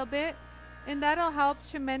a little bit, and that'll help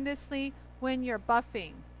tremendously when you're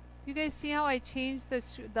buffing. You guys see how I changed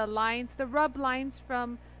the lines, the rub lines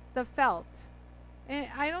from the felt? And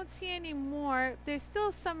I don't see any more. There's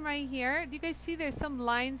still some right here. Do you guys see there's some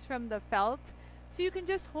lines from the felt? So you can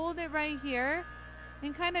just hold it right here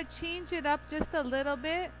and kind of change it up just a little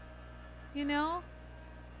bit, you know?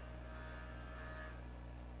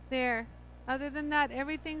 There. Other than that,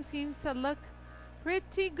 everything seems to look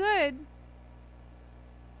pretty good.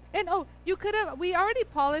 And oh, you could have, we already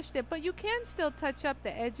polished it, but you can still touch up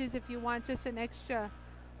the edges if you want just an extra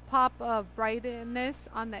pop of brightness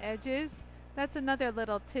on the edges. That's another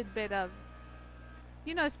little tidbit of,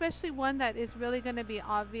 you know, especially one that is really going to be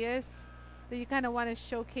obvious, that you kind of want to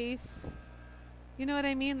showcase. You know what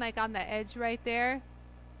I mean? Like on the edge right there.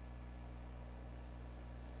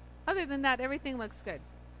 Other than that, everything looks good.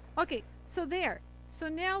 Okay, so there. So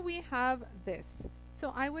now we have this.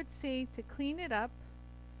 So I would say to clean it up,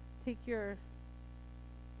 take your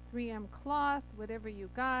 3M cloth, whatever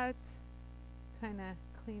you got, kind of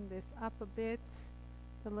clean this up a bit.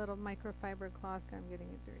 The little microfiber cloth, I'm getting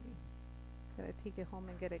it dirty. Gotta take it home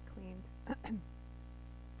and get it cleaned.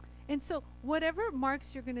 And so whatever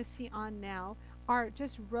marks you're gonna see on now are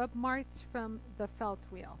just rub marks from the felt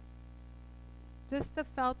wheel. Just the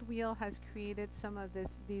felt wheel has created some of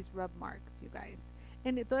these rub marks, you guys.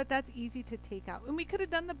 And that's easy to take out. And we could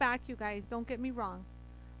have done the back, you guys, don't get me wrong.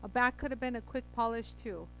 A back could have been a quick polish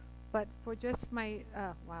too. But for just my,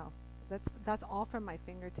 wow, that's all from my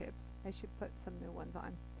fingertips. I should put some new ones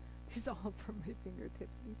on. These are all from my fingertips.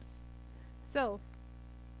 Oops. So,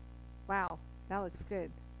 wow, that looks good.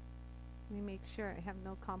 Let me make sure I have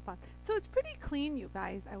no compound. So it's pretty clean, you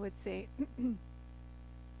guys, I would say. You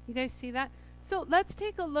guys see that? So let's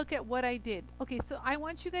take a look at what I did. Okay, so I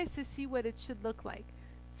want you guys to see what it should look like.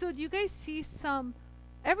 So do you guys see some,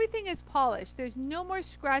 everything is polished. There's no more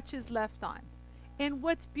scratches left on. And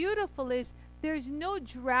what's beautiful is there's no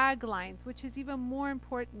drag lines, which is even more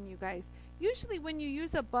important, you guys. Usually when you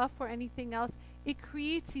use a buff or anything else, it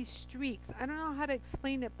creates these streaks. I don't know how to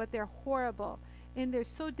explain it, but they're horrible. And they're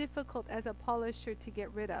so difficult as a polisher to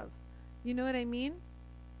get rid of. You know what I mean?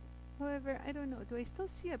 However, I don't know. Do I still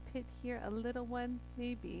see a pit here? A little one?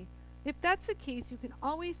 Maybe. If that's the case, you can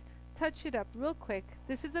always touch it up real quick.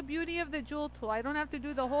 This is the beauty of the jewel tool. I don't have to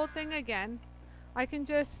do the whole thing again. I can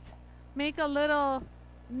just make a little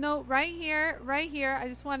No, right here, right here. I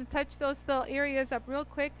just want to touch those little areas up real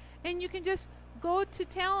quick. And you can just go to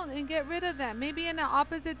town and get rid of them. Maybe in the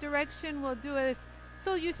opposite direction we'll do this.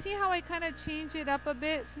 So you see how I kind of change it up a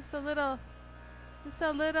bit? Just a little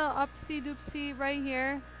upsy doopsy right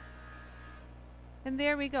here. And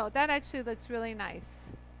there we go. That actually looks really nice.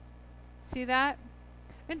 See that?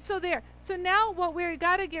 And so there. So now what we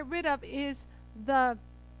got to get rid of is the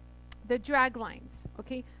drag lines.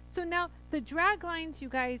 Okay. So now the drag lines, you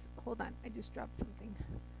guys, hold on. I just dropped something.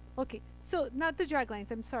 Okay. So not the drag lines.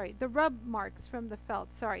 I'm sorry. The rub marks from the felt.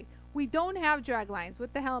 Sorry. We don't have drag lines.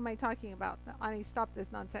 What the hell am I talking about? Anie, stop this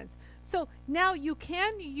nonsense. So now you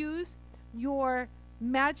can use your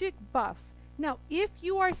magic buff. Now, if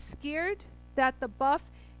you are scared that the buff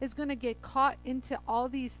is going to get caught into all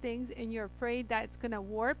these things and you're afraid that it's going to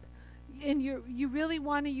warp and you really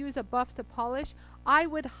want to use a buff to polish, I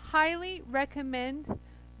would highly recommend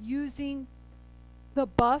using the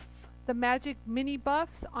buff, the magic mini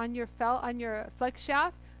buffs on your felt, on your flex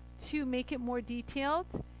shaft to make it more detailed.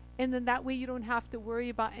 And then that way you don't have to worry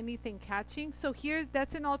about anything catching. So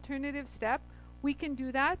that's an alternative step. We can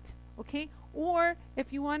do that, okay? Or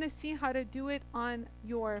if you want to see how to do it on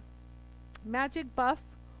your magic buff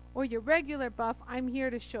or your regular buff, I'm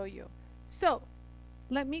here to show you. So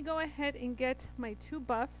let me go ahead and get my two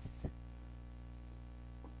buffs.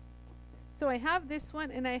 So I have this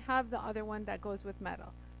one and I have the other one that goes with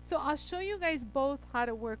metal. So I'll show you guys both how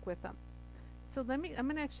to work with them. So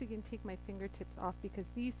I'm actually going to take my fingertips off because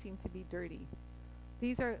these seem to be dirty.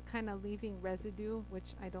 These are kind of leaving residue, which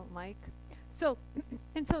I don't like. So,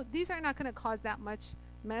 and so these are not going to cause that much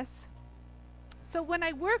mess. So when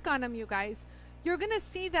I work on them, you guys, you're going to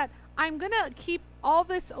see that I'm going to keep all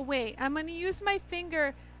this away. I'm going to use my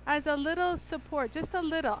finger as a little support, just a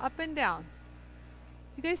little, up and down.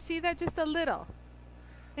 You guys see that? Just a little.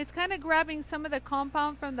 It's kind of grabbing some of the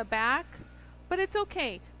compound from the back. But it's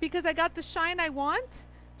okay, because I got the shine I want.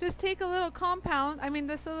 Just take a little compound,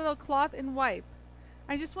 this a little cloth and wipe.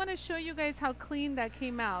 I just want to show you guys how clean that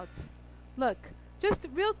came out. Look, just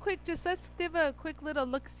real quick, let's give a quick little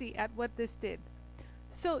look-see at what this did.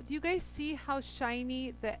 So, do you guys see how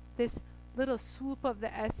shiny this little swoop of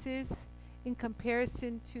the S is in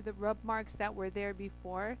comparison to the rub marks that were there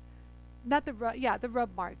before? Not the rub, yeah, the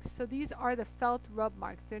rub marks. So these are the felt rub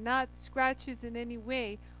marks. They're not scratches in any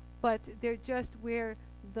way, but they're just where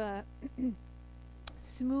the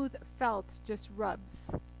smooth felt just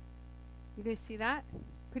rubs. You guys see that?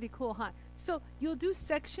 Pretty cool, huh? So you'll do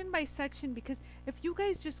section by section, because if you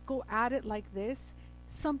guys just go at it like this,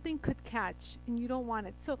 something could catch and you don't want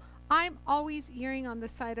it. So I'm always erring on the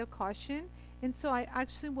side of caution, and so I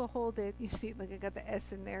actually will hold it. You see, look, I got the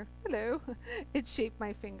S in there. Hello. It shaped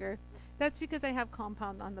my finger. That's because I have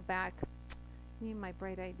compound on the back. Need my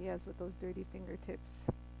bright ideas with those dirty fingertips.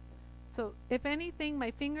 So if anything,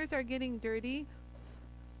 my fingers are getting dirty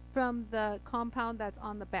from the compound that's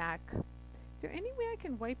on the back. Is there any way I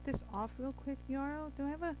can wipe this off real quick, Yarrow? Do I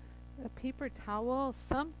have a paper towel?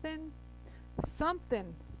 Something?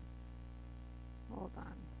 Something. Hold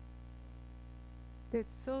on.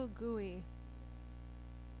 It's so gooey.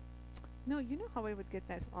 No, you know how I would get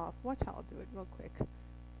this off. Watch how I'll do it real quick.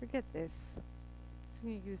 Forget this. So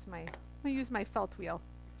I'm gonna use my felt wheel.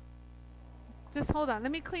 Just hold on.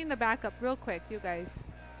 Let me clean the back up real quick, you guys.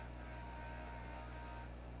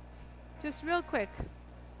 Just real quick.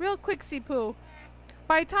 Real quick-see poo.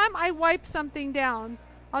 By the time I wipe something down,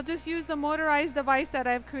 I'll just use the motorized device that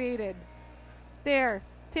I've created. There.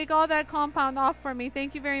 Take all that compound off for me.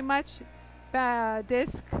 Thank you very much,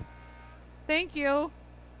 disc. Thank you.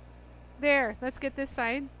 There. Let's get this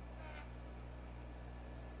side.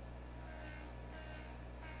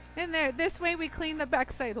 In there. This way we clean the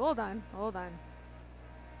back side. Hold on. Hold on.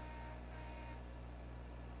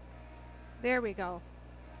 There we go.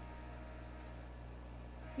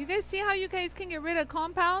 You guys see how you guys can get rid of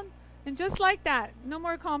compound? And just like that, no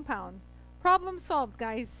more compound. Problem solved,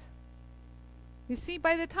 guys. You see,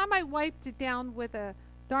 by the time I wiped it down with a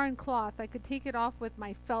darn cloth, I could take it off with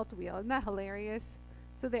my felt wheel. Isn't that hilarious?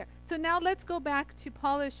 So there. So now let's go back to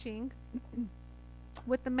polishing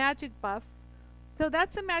with the magic buff. So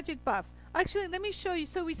that's the magic buff. Actually, let me show you.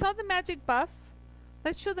 So we saw the magic buff.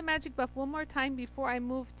 Let's show the magic buff one more time before I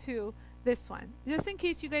move to this one, just in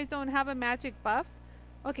case you guys don't have a magic buff.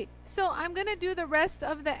 Okay, so I'm going to do the rest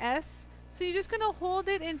of the S. So you're just going to hold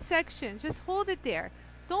it in sections. Just hold it there.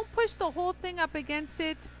 Don't push the whole thing up against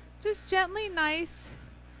it. Just gently, nice.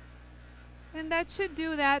 And that should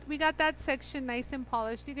do that. We got that section nice and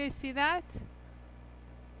polished. You guys see that?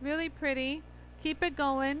 Really pretty. Keep it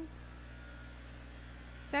going.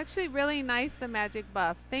 It's actually really nice, the magic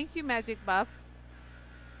buff. Thank you, magic buff.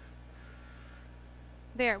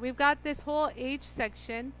 There, we've got this whole H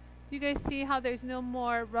section. You guys see how there's no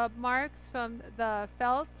more rub marks from the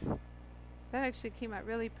felt? That actually came out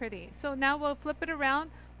really pretty. So now we'll flip it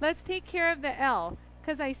around. Let's take care of the L,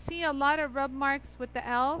 because I see a lot of rub marks with the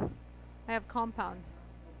L. I have compound.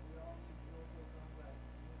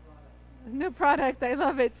 New product, I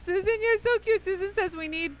love it. Susan, you're so cute. Susan says we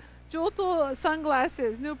need JOOLTOOL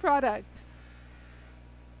sunglasses, new product.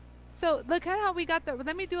 So look at how we got the,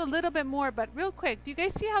 let me do a little bit more, but real quick. Do you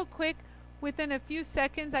guys see how quick, within a few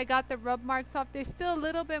seconds, I got the rub marks off? There's still a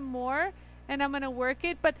little bit more, and I'm going to work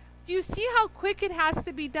it. But do you see how quick it has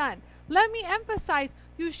to be done? Let me emphasize,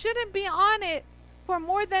 you shouldn't be on it for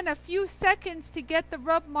more than a few seconds to get the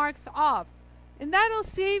rub marks off. And that'll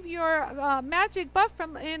save your magic buff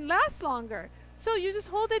from and last longer. So you just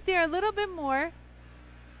hold it there a little bit more.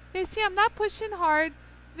 You see, I'm not pushing hard,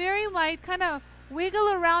 very light, kind of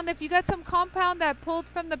wiggle around. If you got some compound that pulled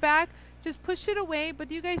from the back, just push it away. But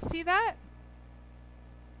do you guys see that?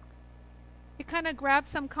 It kind of grabs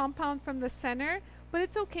some compound from the center. But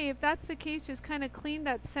it's okay. If that's the case, just kind of clean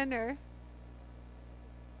that center.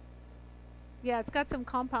 Yeah, it's got some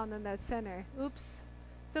compound in that center. Oops.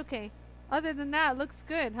 It's okay. Other than that, it looks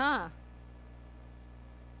good, huh?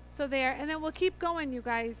 So there. And then we'll keep going, you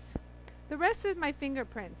guys. The rest is my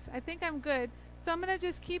fingerprints. I think I'm good. So I'm going to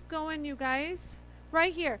just keep going, you guys.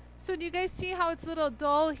 Right here. So do you guys see how it's a little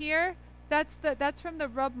dull here? That's from the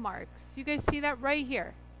rub marks. You guys see that right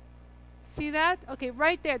here? See that? Okay,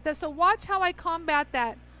 right there. So watch how I combat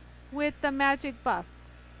that with the magic buff.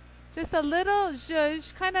 Just a little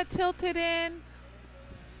zhuzh, kind of tilted in.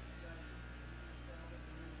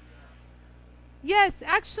 Yes,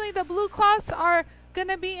 actually the blue cloths are going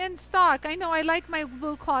to be in stock. I know, I like my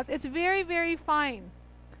blue cloth. It's very, very fine.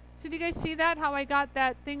 So do you guys see that, how I got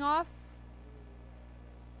that thing off?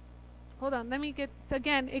 Hold on, let me get,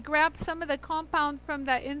 again, it grabbed some of the compound from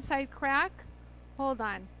that inside crack. Hold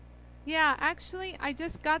on. Yeah, actually, I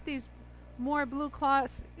just got these more blue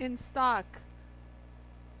cloths in stock.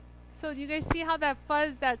 So do you guys see how that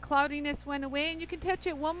fuzz, that cloudiness went away? And you can touch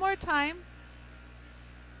it one more time.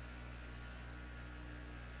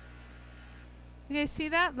 You guys see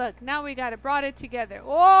that? Look, now we got it, brought it together.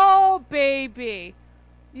 Oh, baby.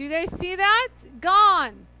 You guys see that?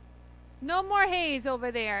 Gone. No more haze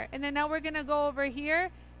over there. And then now we're going to go over here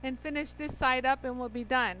and finish this side up and we'll be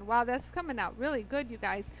done. Wow, that's coming out really good, you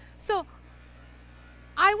guys. So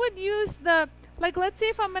I would use the, like, let's say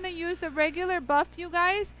if I'm going to use the regular buff, you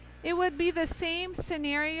guys, it would be the same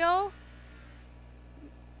scenario.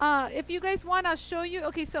 If you guys want, I'll show you.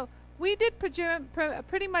 Okay, so we did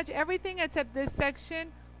pretty much everything except this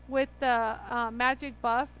section with the magic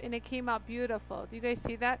buff, and it came out beautiful. Do you guys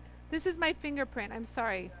see that? This is my fingerprint. I'm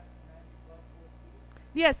sorry.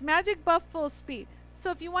 Yes, magic buff full speed.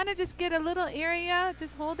 So if you want to just get a little area,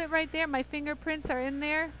 just hold it right there. My fingerprints are in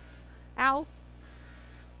there. Ow.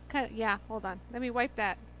 Yeah, hold on. Let me wipe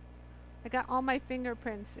that. I got all my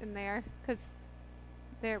fingerprints in there, because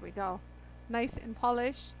there we go. Nice and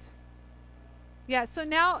polished. Yeah, so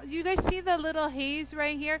now you guys see the little haze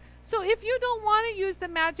right here. So if you don't want to use the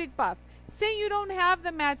magic buff, say you don't have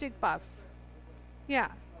the magic buff. Yeah.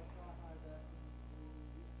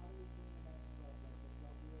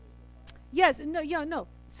 Yes, no, yeah, no.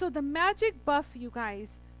 So the magic buff, you guys,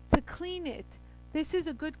 to clean it, this is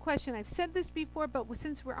a good question. I've said this before, but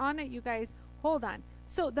since we're on it, you guys, hold on.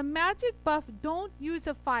 So the magic buff, don't use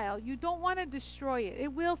a file. You don't want to destroy it.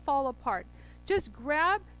 It will fall apart. Just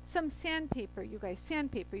grab some sandpaper, you guys.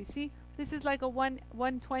 Sandpaper, you see? This is like a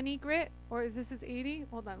 120 grit, or this is 80?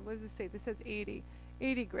 Hold on, what does it say? This says 80.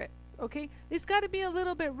 80 grit, okay? It's got to be a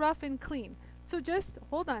little bit rough and clean. So just,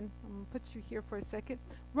 hold on. I'm going to put you here for a second.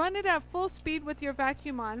 Run it at full speed with your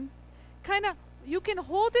vacuum on. Kind of, you can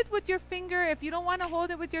hold it with your finger. If you don't want to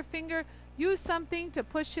hold it with your finger, use something to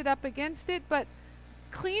push it up against it, but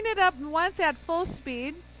clean it up once at full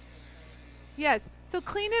speed. Yes, so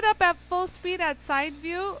clean it up at full speed at side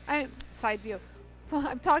view. Side view.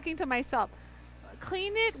 I'm talking to myself.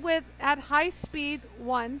 Clean it at high speed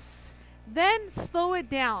once, then slow it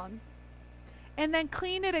down, and then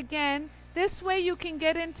clean it again. This way you can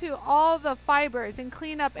get into all the fibers and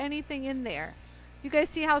clean up anything in there. You guys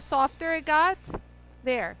see how softer it got?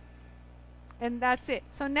 There. And that's it.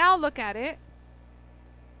 So now look at it.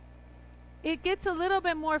 It gets a little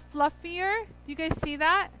bit more fluffier. Do you guys see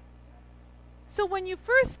that? So when you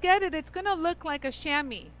first get it, it's going to look like a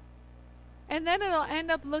chamois. And then it'll end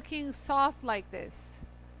up looking soft like this.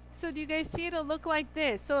 So do you guys see it'll look like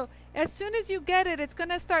this? So as soon as you get it, it's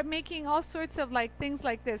going to start making all sorts of like things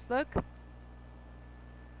like this. Look.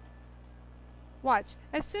 Watch.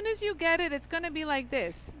 As soon as you get it, it's going to be like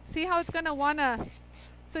this. See how it's going to want to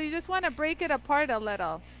So you just want to break it apart a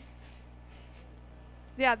little.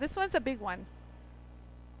 Yeah, this one's a big one.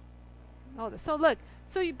 Oh, so look.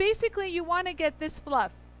 So you basically you want to get this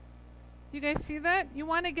fluff. You guys see that? You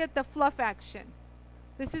want to get the fluff action.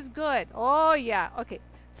 This is good. Oh yeah. Okay.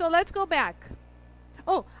 So let's go back.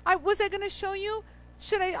 Oh, was I going to show you?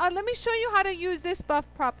 Should I? Let me show you how to use this buff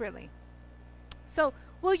properly. So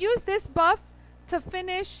we'll use this buff to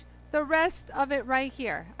finish the rest of it right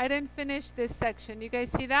here. I didn't finish this section. You guys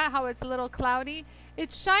see that? How it's a little cloudy?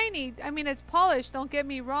 It's shiny. I mean, it's polished. Don't get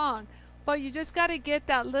me wrong. But you just got to get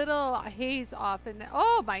that little haze off. And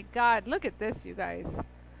oh my God, look at this, you guys.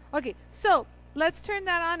 Okay, so let's turn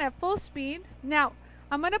that on at full speed. Now,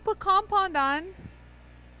 I'm going to put compound on.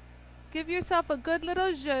 Give yourself a good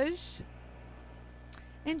little zhuzh.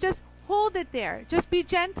 And just hold it there. Just be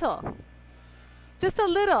gentle. Just a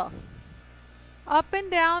little. Up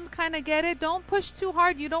and down, kind of get it. Don't push too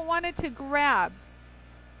hard. You don't want it to grab.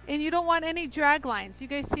 And you don't want any drag lines. You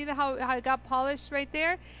guys see how it got polished right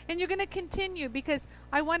there? And you're going to continue because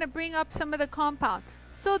I want to bring up some of the compound.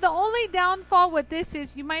 So the only downfall with this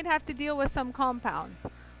is you might have to deal with some compound.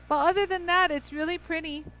 But other than that, it's really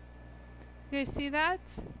pretty. You guys see that?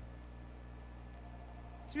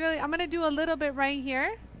 It's really, I'm going to do a little bit right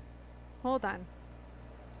here. Hold on.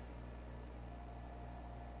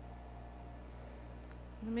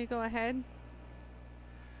 Let me go ahead.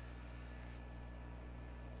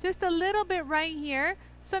 Just a little bit right here.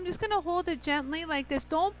 So I'm just going to hold it gently like this.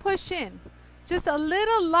 Don't push in. Just a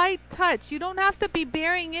little light touch. You don't have to be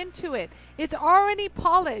bearing into it. It's already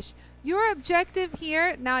polished. Your objective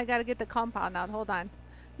here, now I got to get the compound out. Hold on.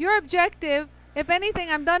 Your objective, if anything,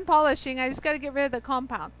 I'm done polishing. I just got to get rid of the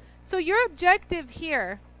compound. So your objective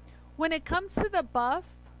here, when it comes to the buff,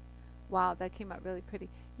 wow, that came out really pretty.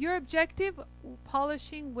 Your objective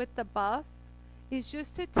polishing with the buff is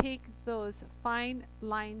just to take those fine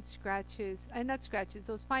line scratches, and not scratches,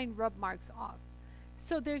 those fine rub marks off.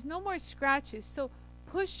 So there's no more scratches. So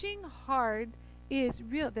pushing hard is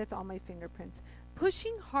real. That's all my fingerprints.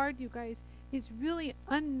 Pushing hard, you guys, is really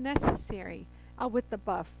unnecessary with the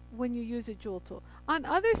buff when you use a jewel tool. On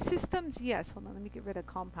other systems, yes. Hold on, let me get rid of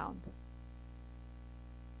compound.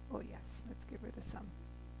 Oh yes, let's get rid of some.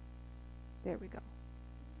 There we go.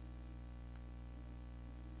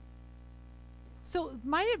 So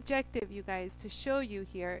my objective, you guys, to show you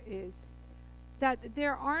here is that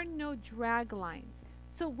there are no drag lines.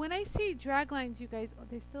 So when I say drag lines, you guys, oh,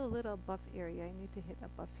 there's still a little buff area. I need to hit a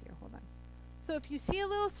buff here. Hold on. So if you see a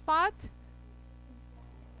little spot,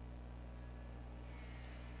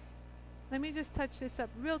 let me just touch this up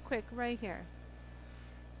real quick right here.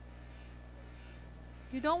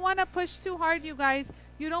 You don't want to push too hard, you guys.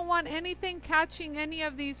 You don't want anything catching any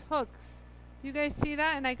of these hooks. You guys see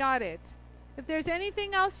that? And I got it. If there's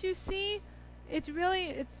anything else you see, it's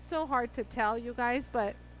so hard to tell, you guys,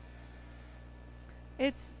 but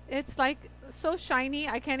it's like so shiny,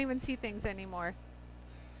 I can't even see things anymore.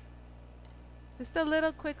 Just a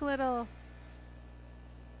little quick little.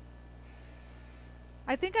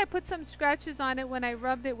 I think I put some scratches on it when I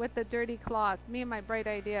rubbed it with the dirty cloth. Me and my bright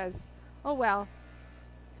ideas. Oh well.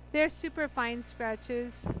 They're super fine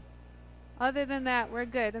scratches. Other than that, we're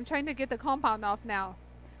good. I'm trying to get the compound off now.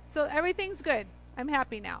 So everything's good. I'm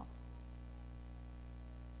happy now.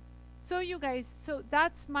 So you guys, so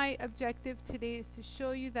that's my objective today, is to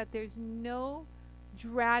show you that there's no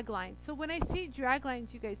drag lines. So when I say drag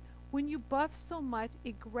lines, you guys, when you buff so much,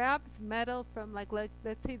 it grabs metal from like let's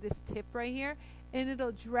say this tip right here, and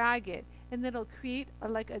it'll drag it, and it'll create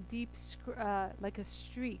like a deep like a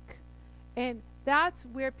streak. And that's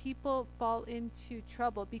where people fall into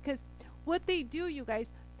trouble, because what they do, you guys,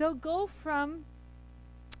 they'll go from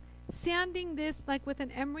sanding this like with an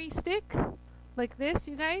emery stick like this,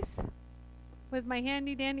 you guys, with my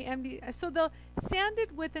handy dandy MD. So they'll sand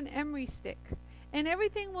it with an emery stick and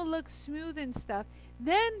everything will look smooth and stuff.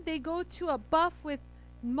 Then they go to a buff with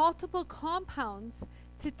multiple compounds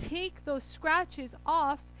to take those scratches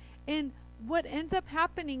off, and what ends up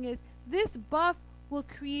happening is this buff will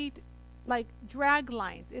create like drag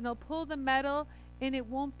lines. It'll pull the metal and it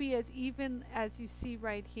won't be as even as you see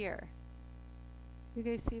right here. You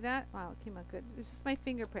guys see that? Wow, it came out good. It's just my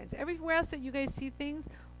fingerprints. Everywhere else that you guys see things,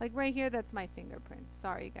 like right here, that's my fingerprints.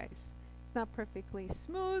 Sorry, guys. It's not perfectly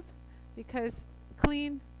smooth because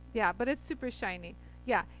clean. Yeah, but it's super shiny.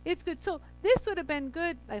 Yeah, it's good. So this would have been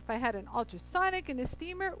good if I had an ultrasonic and a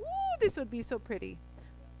steamer. Ooh, this would be so pretty.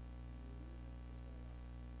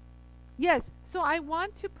 Yes, so I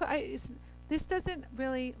want to put, this doesn't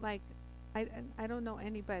really, like, I don't know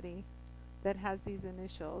anybody that has these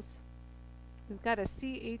initials. We've got a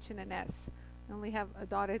C, H, and an S. I only have a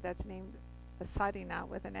daughter that's named Sarina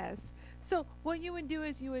with an S. So what you would do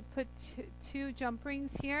is you would put two jump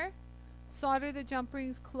rings here, solder the jump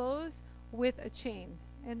rings closed with a chain,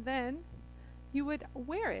 and then you would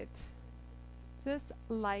wear it just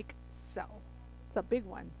like so. It's a big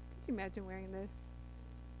one. Could you imagine wearing this?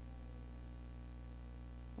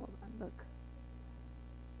 Hold on, look.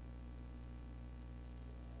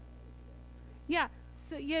 Yeah,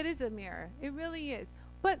 so yeah, it is a mirror. It really is.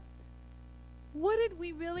 But what did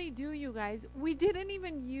we really do, you guys? We didn't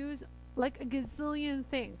even use like a gazillion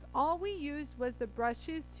things. All we used was the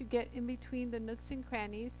brushes to get in between the nooks and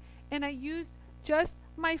crannies, and I used just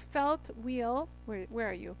my felt wheel. Where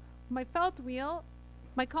are you? My felt wheel,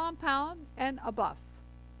 my compound, and a buff.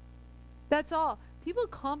 That's all. People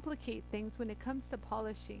complicate things when it comes to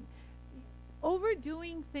polishing.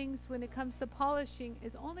 Overdoing things when it comes to polishing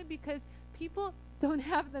is only because people don't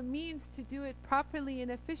have the means to do it properly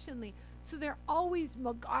and efficiently. So they're always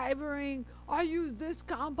MacGyvering. I use this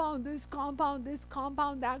compound, this compound, this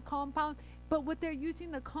compound, that compound. But what they're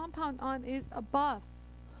using the compound on is a buff.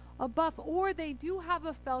 A buff. Or they do have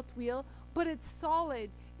a felt wheel, but it's solid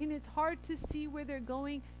and it's hard to see where they're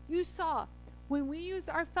going. You saw when we used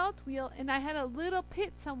our felt wheel and I had a little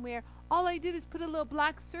pit somewhere, all I did is put a little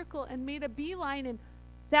black circle and made a beeline, and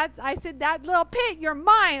that I said, that little pit, you're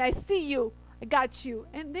mine. I see you. I got you.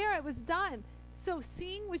 And there it was done. So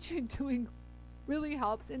seeing what you're doing really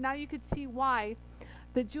helps. And now you could see why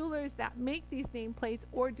the jewelers that make these nameplates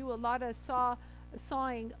or do a lot of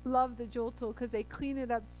sawing love the jewel tool, because they clean it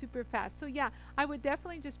up super fast. So yeah, I would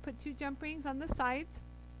definitely just put two jump rings on the sides,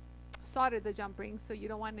 solder the jump rings so you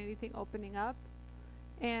don't want anything opening up.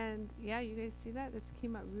 And yeah, you guys see that? It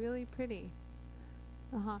came out really pretty.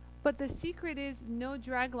 But the secret is no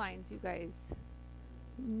drag lines, you guys.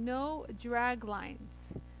 No drag lines.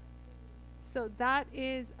 So that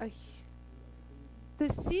is the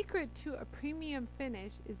secret to a premium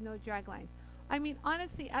finish is no drag lines. I mean,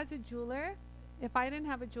 honestly, as a jeweler, if I didn't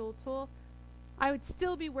have a jewel tool, I would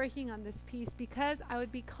still be working on this piece because I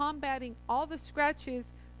would be combating all the scratches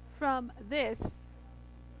from this,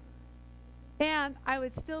 and I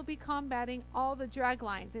would still be combating all the drag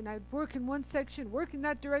lines, and I'd work in one section, work in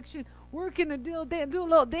that direction, work in a do a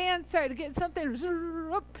little dance, try to get something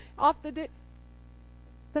off the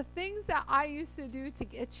the things that I used to do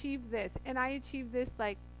to achieve this, and I achieved this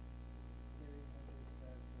like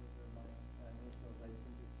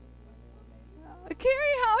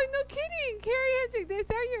Carrie, how? No kidding, Carrie Hedging, these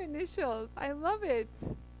are your initials. I love it.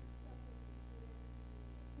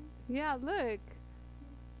 Yeah, look.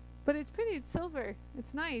 But it's pretty, it's silver.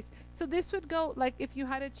 It's nice. So this would go, like if you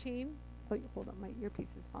had a chain. Oh, hold on, my earpiece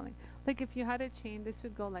is falling. Like if you had a chain, this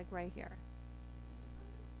would go like right here.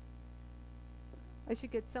 I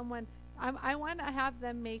should get someone, I want to have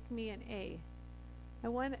them make me an A. I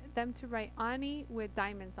want them to write Anie with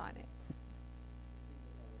diamonds on it.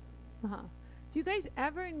 Do you guys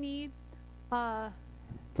ever need to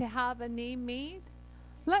have a name made?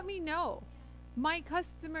 Let me know. My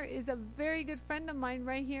customer is a very good friend of mine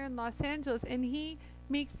right here in Los Angeles, and he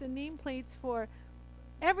makes the nameplates for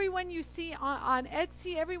everyone you see on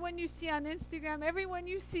Etsy, everyone you see on Instagram, everyone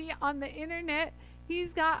you see on the internet.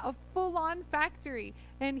 He's got a full-on factory,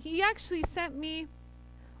 and he actually sent me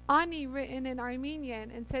Anie written in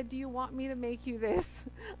Armenian and said, do you want me to make you this?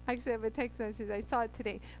 Actually, I have a text message. I saw it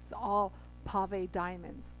today. It's all pave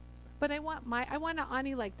diamonds. But I want an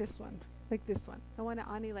Anie like this one. Like this one. I want an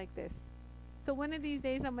Anie like this. So one of these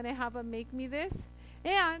days I'm going to have him make me this,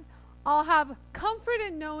 and I'll have comfort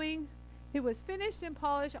in knowing it was finished and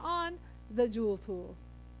polished on the jewel tool.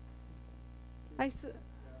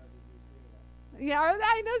 Yeah,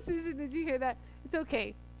 I know, Susan, did you hear that? It's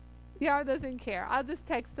okay. Yara doesn't care. I'll just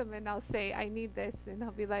text him and I'll say, I need this, and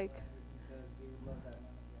he'll be like,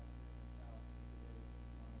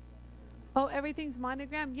 oh, everything's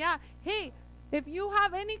monogram? Yeah. Hey, if you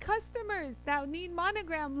have any customers that need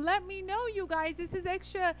monogram, let me know, you guys. This is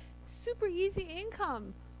extra super easy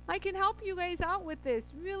income. I can help you guys out with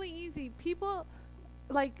this. Really easy. People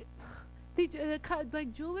like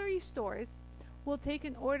jewelry stores will take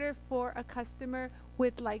an order for a customer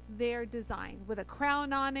with like their design, with a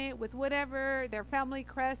crown on it, with whatever, their family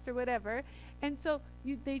crest or whatever. And so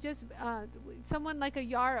they just, someone like a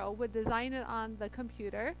Yarrow would design it on the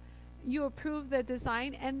computer. You approve the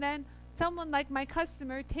design, and then someone like my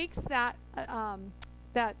customer takes that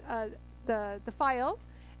the file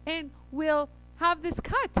and will have this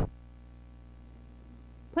cut,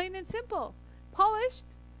 plain and simple, polished.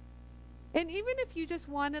 And even if you just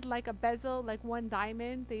wanted like a bezel, like one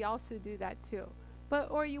diamond, they also do that too.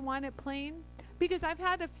 Or you want it plain, because I've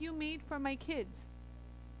had a few made for my kids.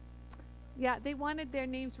 Yeah, they wanted their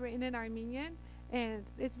names written in Armenian, and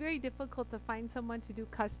it's very difficult to find someone to do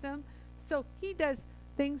custom. So he does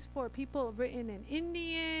things for people written in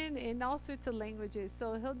Indian and all sorts of languages.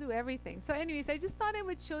 So he'll do everything. So anyways, I just thought I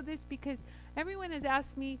would show this because everyone has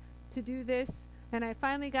asked me to do this, and I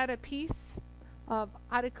finally got a piece of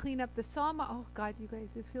how to clean up the Salma. Oh God, you guys,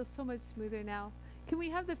 it feels so much smoother now. Can we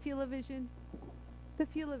have the feel-o-vision? The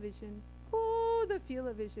feel-o-vision. Oh, the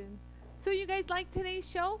feel-o-vision. So you guys like today's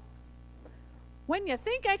show? When you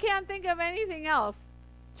think I can't think of anything else,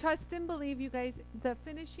 trust and believe, you guys, the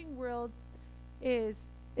finishing world is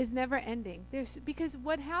never ending. Because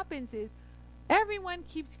what happens is everyone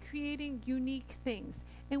keeps creating unique things.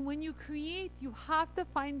 And when you create, you have to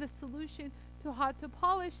find the solution to how to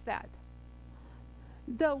polish that.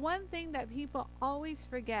 The one thing that people always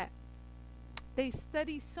forget, they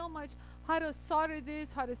study so much how to solder this,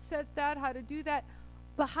 how to set that, how to do that.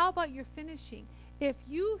 But how about your finishing? If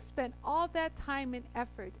you spend all that time and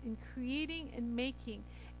effort in creating and making,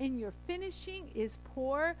 and your finishing is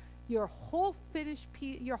poor, your whole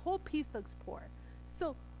piece looks poor.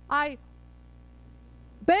 So I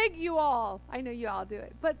beg you all, I know you all do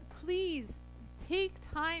it, but please take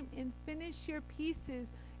time and finish your pieces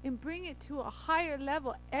and bring it to a higher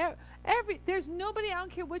level. There's nobody, I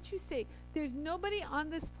don't care what you say, there's nobody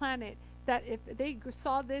on this planet that if they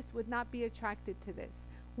saw this would not be attracted to this.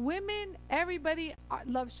 Women, everybody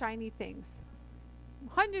loves shiny things.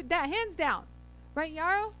 Hands down. Right,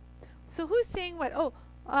 Yarrow? So who's saying what? Oh,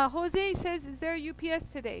 Jose says, is there a UPS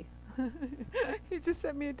today? He just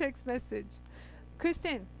sent me a text message.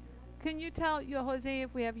 Kristen, can you tell Jose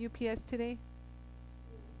if we have UPS today?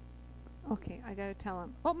 Okay, I gotta tell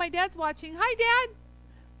him. Oh, my dad's watching. Hi, Dad.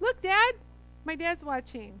 Look, Dad. My dad's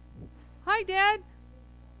watching. Hi, Dad.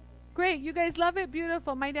 Great, you guys love it?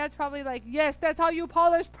 Beautiful. My dad's probably like, yes, that's how you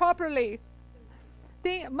polish properly.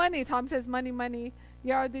 Money, Tom says money, money.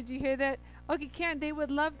 Yara, did you hear that? Okay, Karen, they would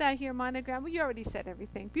love that here, Monogram. Well, you already said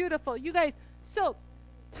everything. Beautiful. You guys, so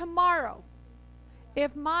tomorrow,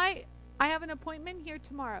 I have an appointment here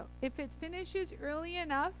tomorrow. If it finishes early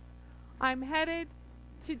enough, I'm headed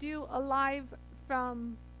to do a live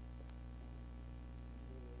from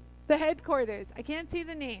the headquarters. I can't say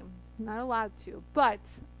the name. I'm not allowed to, but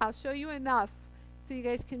I'll show you enough so you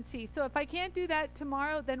guys can see. So if I can't do that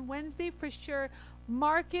tomorrow, then Wednesday for sure.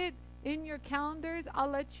 Mark it in your calendars. I'll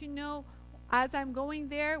let you know as I'm going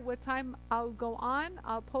there what time I'll go on.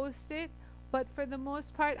 I'll post it. But for the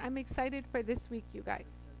most part, I'm excited for this week, you guys.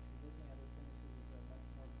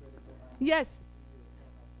 Yes.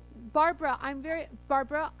 Barbara,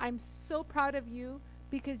 I'm so proud of you,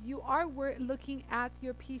 because you are looking at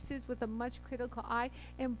your pieces with a much critical eye.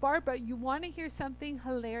 And Barbara, you want to hear something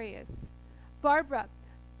hilarious. Barbara,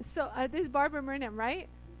 so this is Barbara Murnham, right?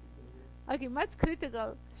 Okay, much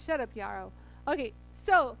critical. Shut up, Yarrow. Okay,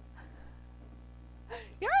 so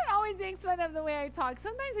Yarrow always makes fun of the way I talk.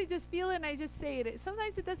 Sometimes I just feel it and I just say it.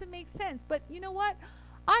 Sometimes it doesn't make sense. But you know what?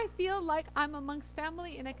 I feel like I'm amongst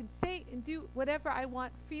family and I can say and do whatever I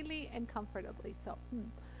want freely and comfortably.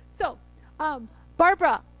 So,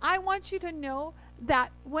 Barbara, I want you to know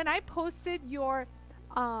that when I posted your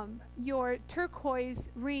turquoise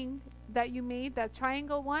ring that you made, that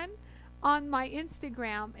triangle one, on my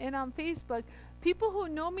Instagram and on Facebook, people who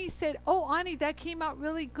know me said, "Oh, Anie, that came out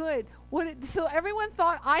really good." So everyone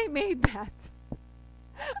thought I made that.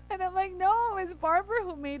 And I'm like, no, it's Barbara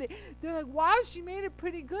who made it. They're like, wow, she made it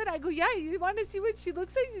pretty good. I go, yeah, you want to see what she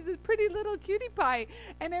looks like? She's a pretty little cutie pie.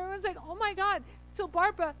 And everyone's like, oh my God. So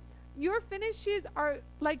Barbara, your finishes are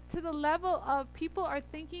like to the level of people are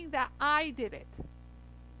thinking that I did it.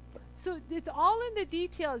 So it's all in the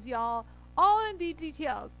details, y'all. All in the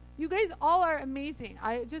details. You guys all are amazing.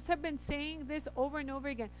 I just have been saying this over and over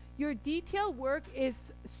again. Your detail work is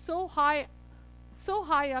so high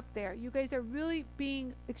up there. You guys are really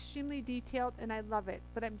being extremely detailed, and I love it.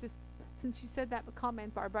 But I'm just, since you said that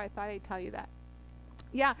comment, Barbara, I thought I'd tell you that.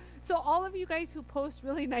 Yeah, so all of you guys who post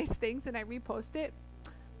really nice things and I repost it,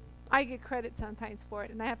 I get credit sometimes for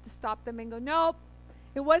it, and I have to stop them and go, nope,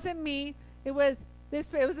 it wasn't me. It was this.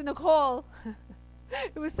 It was Nicole.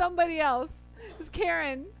 It was somebody else. It was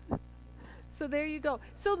Karen. So there you go.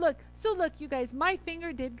 So look, you guys, my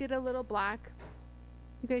finger did get a little black.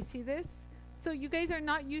 You guys see this? So you guys are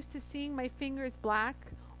not used to seeing my fingers black,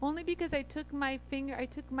 only because I took my finger, I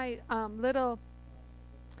took my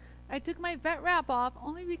vet wrap off,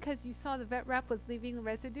 only because you saw the vet wrap was leaving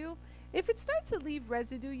residue. If it starts to leave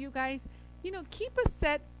residue, you guys, you know, keep a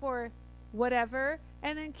set for whatever,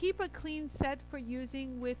 and then keep a clean set for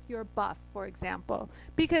using with your buff, for example.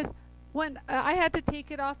 Because when I had to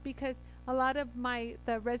take it off because A lot of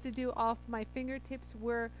the residue off my fingertips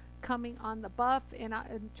were coming on the buff and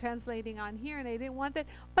translating on here, and I didn't want that.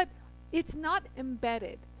 But it's not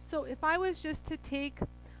embedded. So if I was just to take,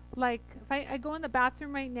 like, if I go in the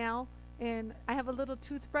bathroom right now and I have a little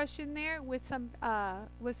toothbrush in there with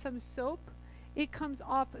some soap, it comes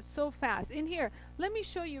off so fast. In here, let me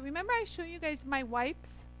show you. Remember I show you guys my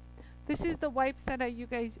wipes? This is the wipes that I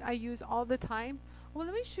use all the time. Well,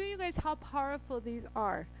 let me show you guys how powerful these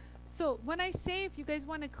are. So when I say if you guys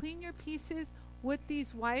want to clean your pieces with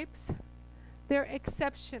these wipes, they're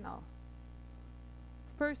exceptional.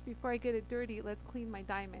 First, before I get it dirty, let's clean my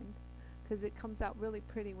diamond, because it comes out really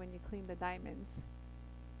pretty when you clean the diamonds.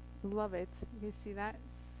 Love it. You see that?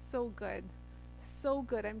 So good. So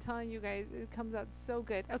good. I'm telling you guys, it comes out so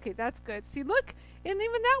good. Okay, that's good. See, look, and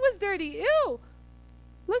even that was dirty. Ew!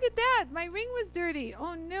 Look at that. My ring was dirty.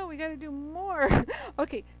 Oh no, we got to do more.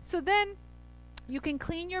 Okay, so then you can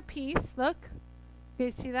clean your piece. Look.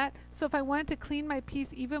 Okay, see that? So if I wanted to clean my piece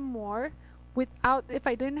even more, without, if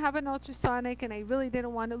I didn't have an ultrasonic and I really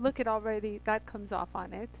didn't want to, look at already, that comes off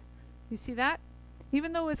on it. You see that?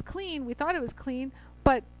 Even though it was clean, we thought it was clean,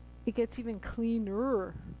 but it gets even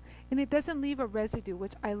cleaner. And it doesn't leave a residue,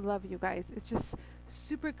 which I love, you guys. It's just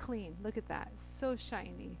super clean. Look at that. So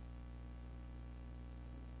shiny.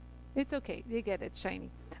 It's okay. You get it shiny.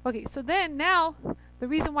 Okay, so then now, the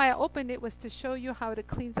reason why I opened it was to show you how it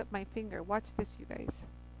cleans up my finger. Watch this, you guys.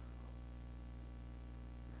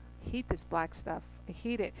 I hate this black stuff. I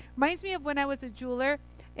hate it. Reminds me of when I was a jeweler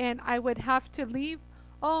and I would have to leave.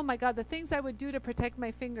 Oh my God, the things I would do to protect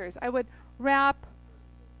my fingers. I would wrap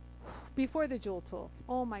before the jewel tool.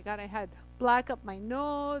 Oh my God, I had black up my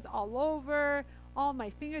nose, all over, all my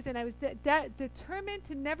fingers, and I was determined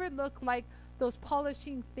to never look like those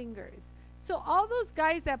polishing fingers. So all those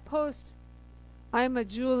guys that post, I'm a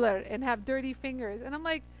jeweler, and have dirty fingers, and I'm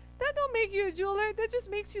like, that don't make you a jeweler. That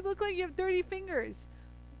just makes you look like you have dirty fingers.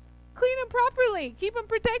 Clean them properly. Keep them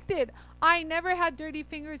protected. I never had dirty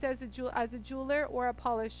fingers as a jeweler or a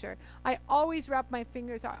polisher. I always wrapped my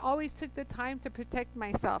fingers. I always took the time to protect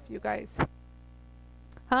myself, you guys.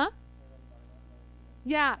 Huh?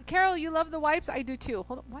 Yeah. Carol, you love the wipes? I do too.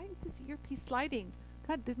 Hold on. Why is this earpiece sliding?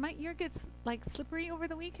 God, did my ear get like slippery over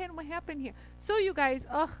the weekend? What happened here? So you guys,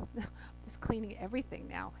 just cleaning everything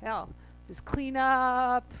now. Hell, just clean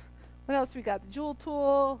up. What else we got? The jewel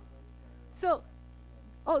tool. So,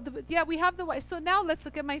 yeah, we have the white. So now let's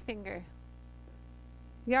look at my finger.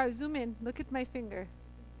 Yeah, zoom in. Look at my finger.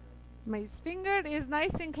 My finger is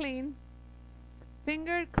nice and clean.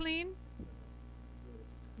 Finger clean.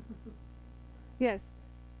 Yes.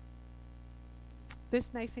 This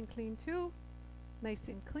nice and clean too. Nice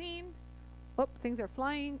and clean. Oh, things are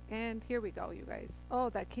flying. And here we go, you guys. Oh,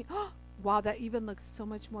 that came. Oh, wow, that even looks so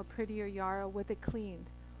much more prettier, Yara, with it cleaned.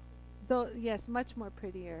 Though, yes, much more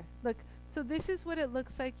prettier. Look. So this is what it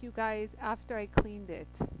looks like, you guys, after I cleaned it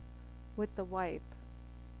with the wipe.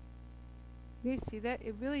 You see that?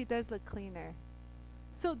 It really does look cleaner.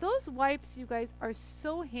 So those wipes, you guys, are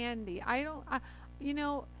so handy.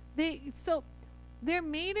 They're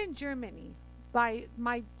made in Germany by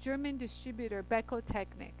my German distributor,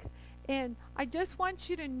 BECO-TECHNIC. And I just want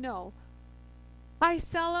you to know, I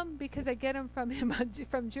sell them because I get them from him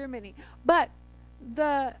from Germany. But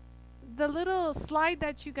the little slide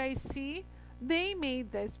that you guys see, they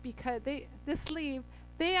made this because the sleeve,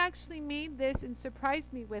 they actually made this and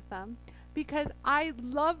surprised me with them because I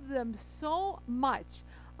love them so much.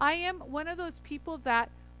 I am one of those people that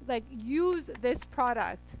like use this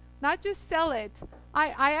product, not just sell it.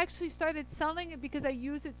 I actually started selling it because I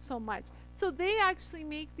use it so much. So they actually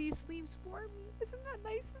make these sleeves for me. Isn't that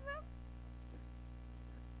nice of them?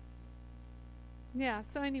 Yeah,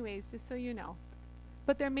 so anyways, just so you know.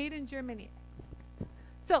 But they're made in Germany.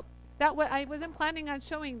 So I wasn't planning on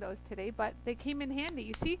showing those today, but they came in handy.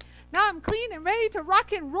 You see, now I'm clean and ready to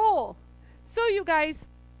rock and roll. So you guys,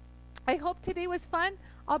 I hope today was fun.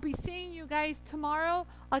 I'll be seeing you guys tomorrow.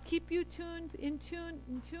 I'll keep you tuned.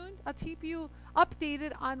 I'll keep you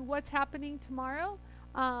updated on what's happening tomorrow,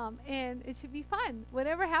 and it should be fun.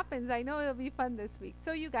 Whatever happens, I know it'll be fun this week.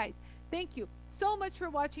 So you guys, thank you so much for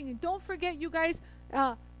watching, and don't forget, you guys,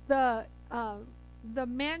 the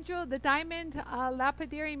mandrel, the diamond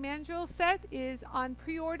lapidary mandrel set is on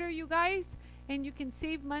pre-order, you guys, and you can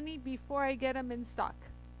save money before I get them in stock.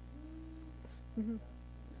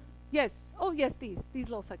 Yes. Oh yes, these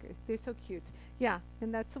little suckers. They're so cute. Yeah,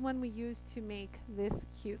 and that's the one we use to make this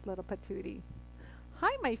cute little patootie.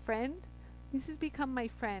 Hi, my friend. This has become my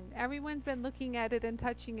friend. Everyone's been looking at it and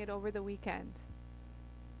touching it over the weekend.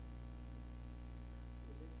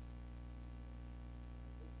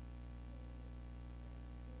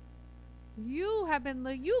 You have been,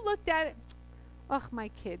 you looked at it. Ugh, my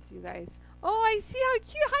kids, you guys. Oh, I see how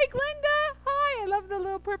cute. Hi, Glenda. Hi, I love the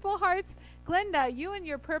little purple hearts. Glenda, you and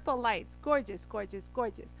your purple lights. Gorgeous, gorgeous,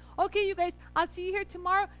 gorgeous. Okay, you guys, I'll see you here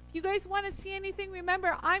tomorrow. If you guys want to see anything,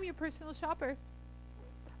 remember, I'm your personal shopper.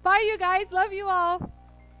 Bye, you guys. Love you all.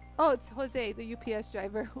 Oh, it's Jose, the UPS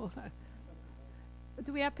driver. Hold on.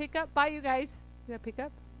 Do we have pickup? Bye, you guys. Do we have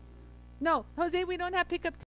pickup? No, Jose, we don't have pickup.